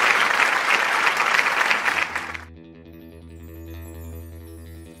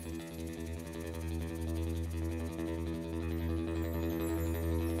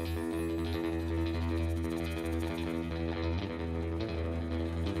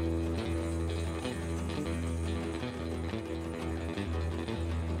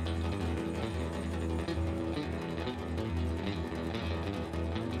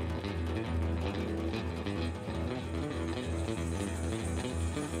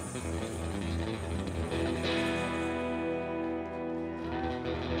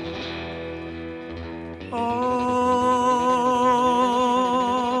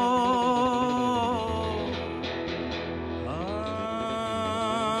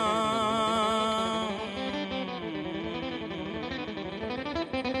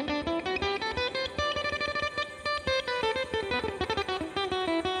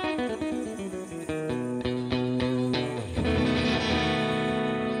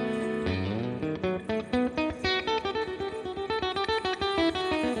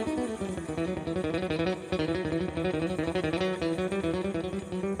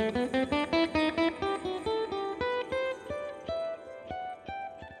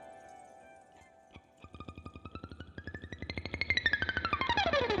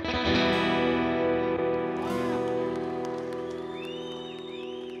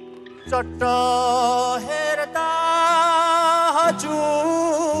 चट्ट हेर्दा हजुर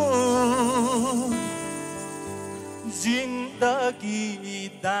जिन्दगी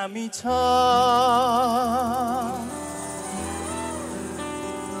दामी छ,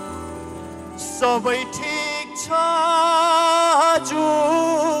 सबै ठिक छ हजुर,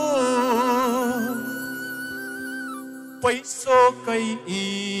 पैसोकै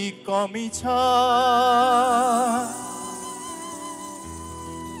कमी छ।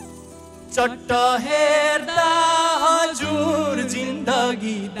 चट्ट हेर्दा हजुर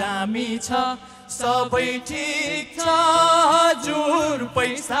जिन्दगी दामी छ, सबै ठिक छ हजुर,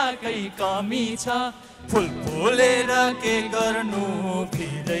 पैसाकै कमी छ। फुल फुलेर के गर्नु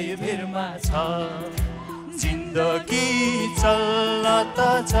भिरै भिरमा छ, जिन्दगी चल्न त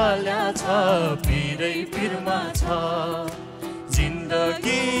चल्या छ, भिरै भिरमा छ।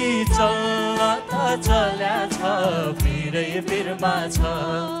 जिन्दगी चल्न त चल्या छ, भिरै भिरमा छ।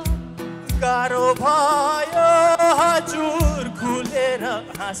 गाह्रो भयो हजुर खुलेर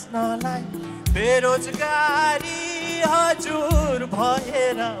हाँस्नलाई, बेरोजगारी हजुर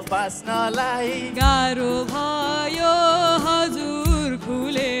भएर बाँच्नलाई। गाह्रो भयो हजुर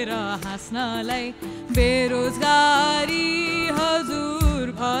खुलेर हाँस्नलाई, बेरोजगारी हजुर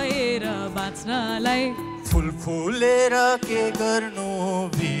भएर बाँच्नलाई। फुल फुलेर के गर्नु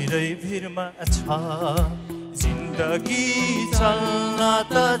भिरै भिरमा छ, जिन्दगी चल्न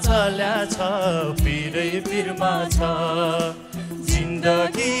त चल्या छ, भिरै भिरमा छ।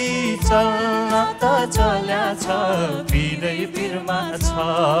 जिन्दगी चल्न त चल्या छ, भिरै भिरमा छ।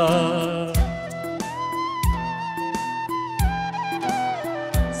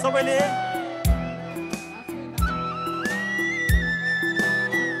 सबैले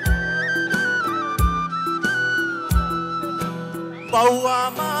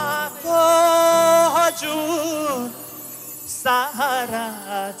बाउआमाको हजुर सहारा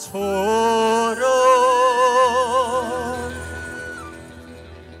छोरो,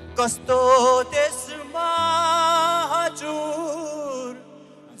 कस्तो देशमा हजुर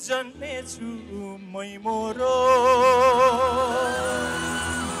जन्मेछु मै मोरो।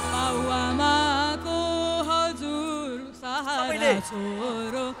 बाउआमाको हजुर सहारा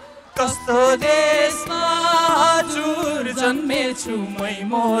छोरो, कस्तो देशमा हजुर जन्मेछु मै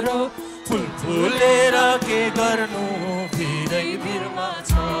मोरो। फुल फुलेर के गर्नु भिरै भिरमा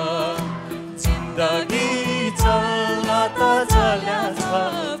छ, जिन्दगी चल्न त चल्या छ,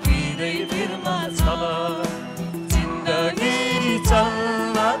 भिरै भिरमा छ। जिन्दगी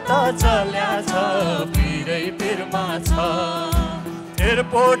चल्न त चल्या छ, भिरै भिरमा छ।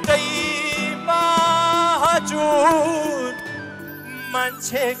 एयरपोर्टैमा हजुर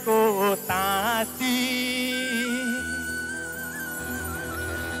मान्छेको ताती,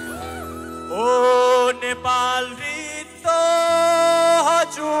 ओ नेपाल रित्तो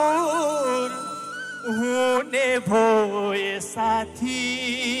हजुर हुने भए साथी।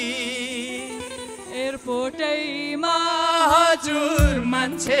 एयरपोर्टैमा हजुर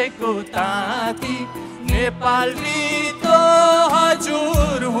मान्छेको ताती, नेपाली तो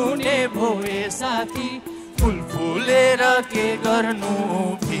हजुर हुने भोए साथी फुल फुलेर के गर्नु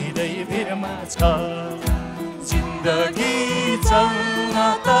भिरै भिरमा छ जिन्दगी चल्न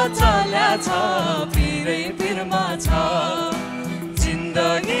त चल्या छ भिरै भिरमा छ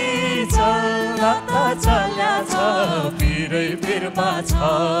जिन्दगी चल्न त चल्या छ भिरै भिरमा छ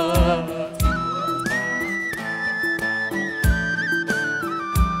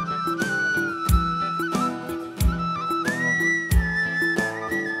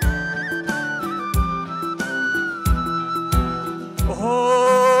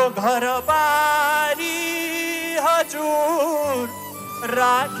घरबारी हजुर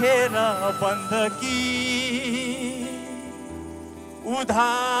राखेर बन्दकी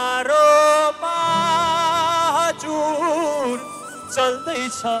उधारोमा हजुर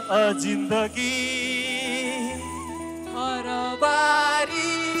चल्दैछ जिन्दगी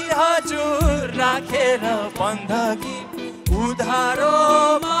घरबारी हजुर राखेर बन्दकी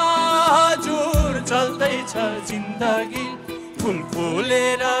उधारोमा हजुर चल्दैछ जिन्दगी फुल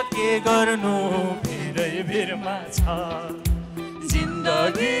फुलेर के गर्नु भिरै भिरमा छ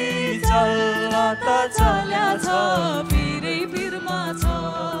जिन्दगी चल्न त चल्या छ भिरै भिरमा छ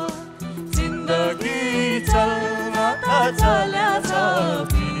जिन्दगी चल्न त चल्या छ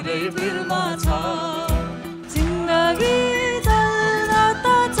भिरै भिरमा छ जिन्दगी चल्न त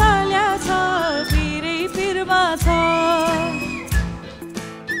चल्या छ भिरै भिरमा छ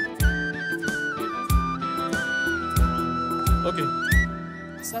ओके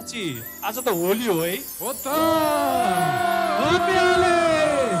साँच्ची आज त होली हो है हो त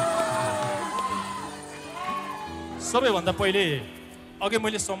सबैभन्दा पहिले अघि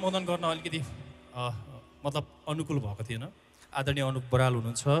मैले सम्बोधन गर्न अलिकति मतलब अनुकूल भएको थिएन आदरणीय अनुप बराल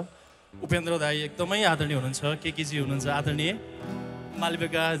हुनुहुन्छ उपेन्द्र दाई एकदमै आदरणीय हुनुहुन्छ केकीजी हुनुहुन्छ आदरणीय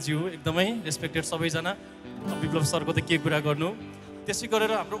मालविकाज्यू एकदमै रेस्पेक्टेड सबैजना विप्लव सरको त के कुरा गर्नु त्यसै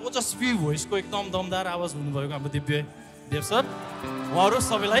गरेर हाम्रो ओजस्वी भोइसको एकदम दमदार आवाज हुनुभएको हाम्रो दिव्य देव सर उहाँहरू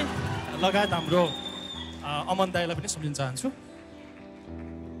सबैलाई लगायत हाम्रो अमन दाईलाई पनि सम्झिन चाहन्छु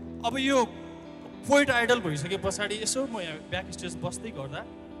अब यो पोइट आइडल भइसके पछाडि यसो म यहाँ ब्याक स्टेज बस्दै गर्दा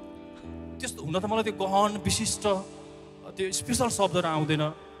त्यस्तो हुन त मलाई त्यो गहन विशिष्ट त्यो स्पेसल शब्दहरू आउँदैन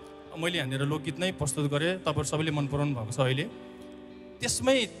मैले यहाँनिर लोकगीत नै प्रस्तुत गरेँ तपाईँहरू सबैले मन पराउनु भएको छ अहिले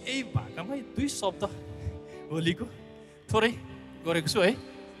त्यसमै यही भाकामै 2 शब्द होलीको थोरै गरेको छु है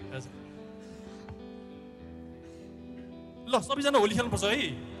हजुर ल सबैजना होली खेल्नुपर्छ है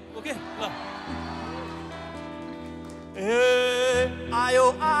ओके ल ए आयो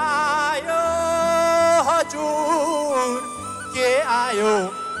आयो हजुर के आयो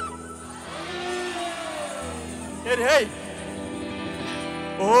हेरे है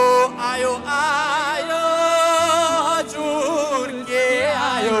ओ आयो आयो हजुर के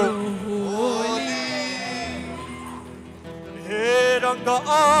आयो होली हे रंग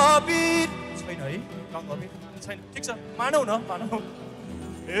अबीर छैन है रंग अबीर छैन ठिक छ मानौ न मानौ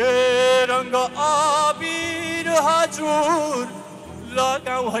ए रंग अबीर हजुर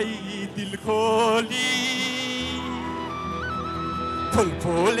लगाऊ है दिल खोली फुल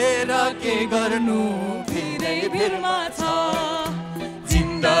फुलेर के गर्नु भिरै भिरमा छ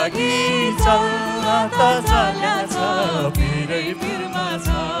जिन्दगी चल्न त चल्या छ भिरै भिरमा छ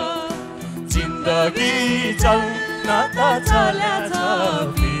जिन्दगी चल्न त चल्या छ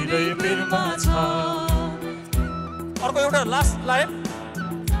भिरै भिरमा छ अर्को एउटा लास्ट लाइन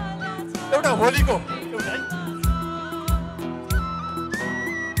एउटा होलीको एउटा है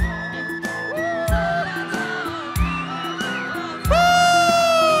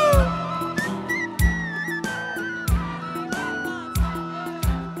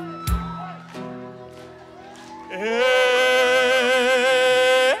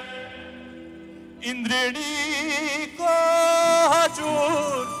इन्द्रेणीको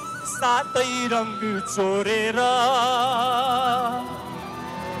हजुर सातै रंग चोरेर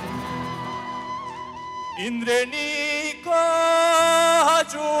इन्द्रेणीको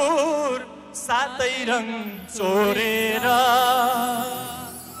हजुर सातै रंग चोरेर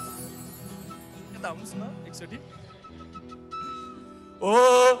यता आउनुहोस् न एकचोटि ओ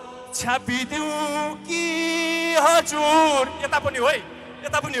छापिदिउ कि हजुर यता पनि हो है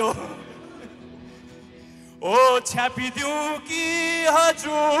यता पनि हो ओ छापिदिउ कि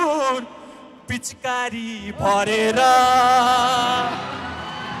हजुर पिचकारी भरेर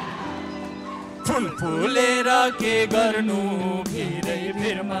फुल फुलेर के गर्नु भिरै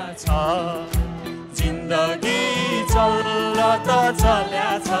भिरमा छ जिन्दगी चल्न त चल्या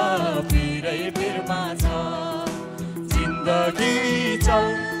छ भिरै भिरमा छ जिन्दगी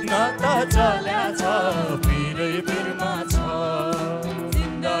चल्न त चल्या छ भिरै भिरमा छ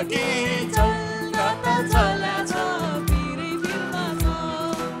जिन्दगी चल्न त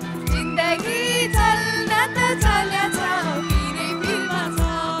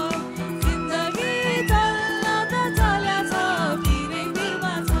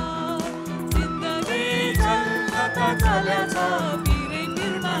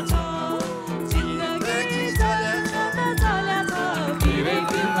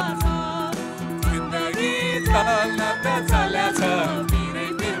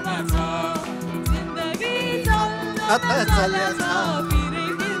त चल्या छ पिरै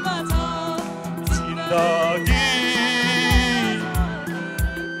पिरमा छ जिन्दगी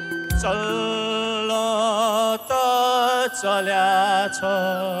चल्न त चल्या छ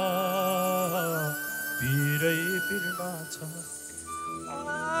पिरै पिरमा छ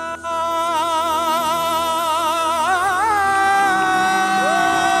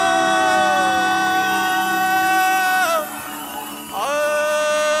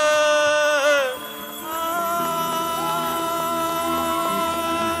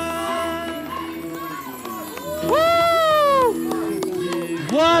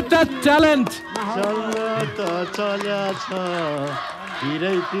What a talent! चल्न त चल्या छ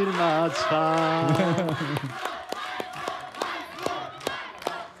पिरै पिरमा छ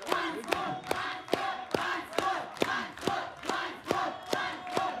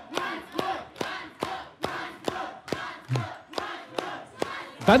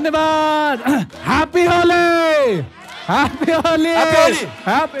धन्यवाद ह्यापी होली ह्यापी होली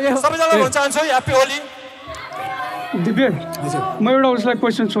सबैजनालाई भन्न चाहन्छु ह्यापी होली दिव्य म एउटा उसलाई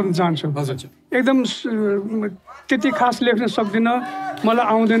क्वेसन सोध्न चाहन्छु एकदम त्यति खास लेख्न सक्दिनँ मलाई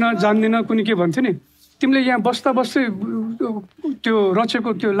आउँदैन जान्दिनँ कुनै के भन्थ्यो नि तिमीले यहाँ बस्दा बस्दै त्यो रचेको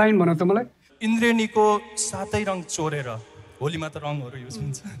त्यो लाइन भन त मलाई इन्द्रेणीको सातै रङ चोरेर होलीमा त रङहरू युज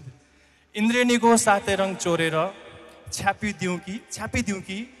हुन्छ इन्द्रेणीको सातै रङ चोरेर छ्यापिदिउँ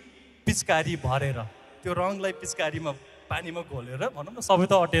कि पिचकारी भरेर त्यो रङलाई पिचकारीमा पानीमा घोलेर भनौँ न सबै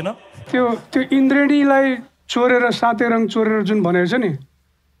त अटेन त्यो इन्द्रेणीलाई चोरेर सातै रङ चोरेर जुन भनेको छ नि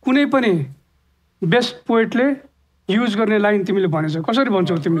कुनै पनि बेस्ट पोएटले युज गर्ने लाइन तिमीले भनेछौ कसरी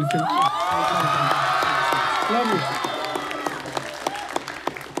भन्छौ तिमीले त्यो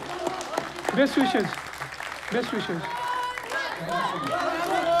बेस्ट विशेस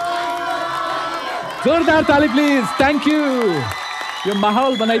जोरदार ताली प्लिज थ्याङ्क यू यो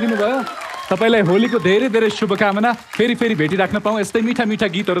माहौल बनाइदिनु भयो तपाईँलाई होलीको धेरै धेरै शुभकामना फेरि भेटिराख्न पाऊँ यस्तै मिठा मिठा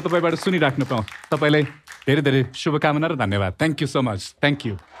गीतहरू तपाईँबाट सुनिराख्न पाऊँ तपाईँलाई धेरै धेरै शुभकामना र धन्यवाद thank you so much thank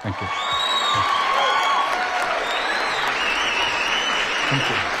you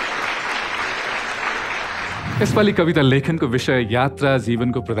यसपालि कविता लेखनको विषय यात्रा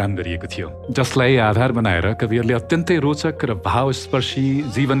जीवनको प्रदान गरिएको थियो जसलाई आधार बनाएर कविहरूले अत्यन्तै रोचक र भावस्पर्शी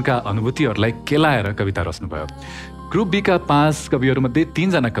जीवनका अनुभूतिहरूलाई केलाएर कविता रच्नुभयो ग्रुप बीका 5 कविहरूमध्ये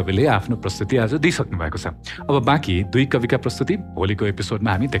 3 जना कविले आफ्नो प्रस्तुति आज दिइसक्नु भएको छ अब बाँकी 2 कविका प्रस्तुति भोलिको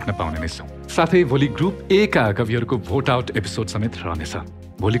एपिसोडमा हामी देख्न पाउने नै छौँ साथै भोलि ग्रुप ए का कविहरूको भोट आउट एपिसोड समेत रहनेछ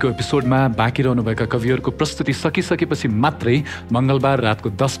भोलिको एपिसोडमा बाँकी रहनुभएका कविहरूको प्रस्तुति सकिसकेपछि मात्रै मङ्गलबार रातको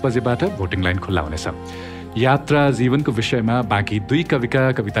 10 बजेबाट भोटिङ लाइन खुल्ला हुनेछ यात्रा जीवनको विषयमा बाँकी 2 कविका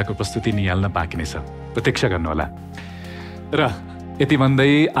कविताको प्रस्तुति निहाल्न बाँकी नै छ प्रतीक्षा गर्नुहोला र यति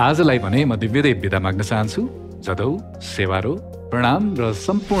भन्दै आजलाई भने म दिव्यदेव बिदा माग्न चाहन्छु जदौ सेवारो प्रणाम र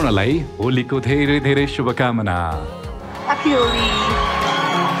सम्पूर्णलाई होलीको धेरै धेरै शुभकामना happy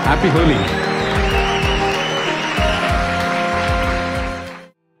Holi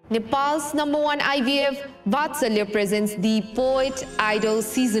Nepal's #1 IVF Vatsalya presents the Poet Idol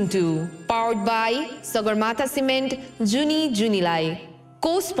Season 2, powered by Sagarmatha Cement, Junilai,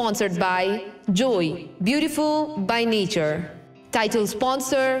 co-sponsored by Joy, Beautiful by Nature. Title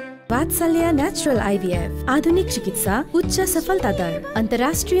sponsor वात्सल्य नेचुरल आइभीएफ आधुनिक चिकित्सा उच्च सफलता दर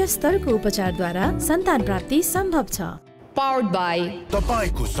अन्तर्राष्ट्रिय स्तरको उपचारद्वारा सन्तान प्राप्ति सम्भव छ powered by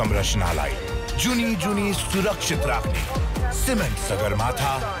तपाईको संरचनालाई जुनी सुरक्षित राख्ने सिमेन्ट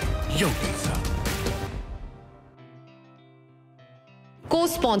सगरमाथा एउटै छ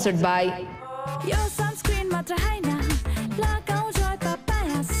co-sponsored by यो सनस्क्रिन मात्र हैन लगाऊ Joy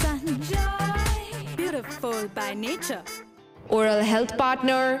पापासन Joy beautiful by nature Oral Health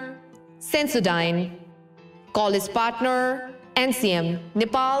Partner Sensodyne, College Partner NCM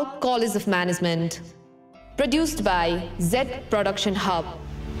Nepal College of Management, produced by Z Production Hub,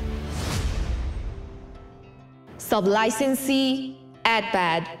 Sub-licensee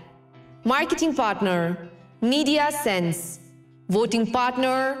AdPad, Marketing Partner Media Sense, Voting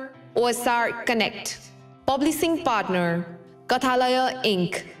Partner OSR Connect, Publishing Partner Kathalaya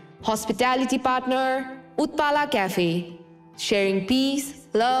Inc., Hospitality Partner Utpala Cafe, sharing peace,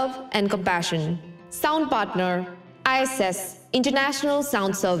 love, and compassion. Sound partner, ISS, International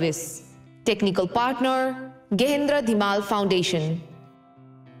Sound Service. Technical partner, Gehendra Dhimal Foundation.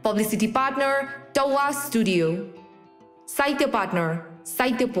 Publicity partner, Tawa Studio. Saitya partner,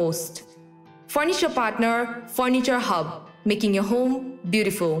 Saitya Post. Furniture partner, Furniture Hub, making your home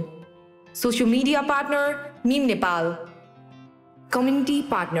beautiful. Social media partner, Meme Nepal. Community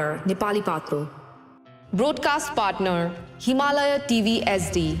partner, Nepali Patro. Broadcast partner, Himalaya TV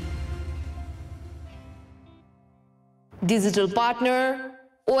SD. Digital partner,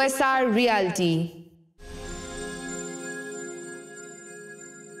 OSR Reality.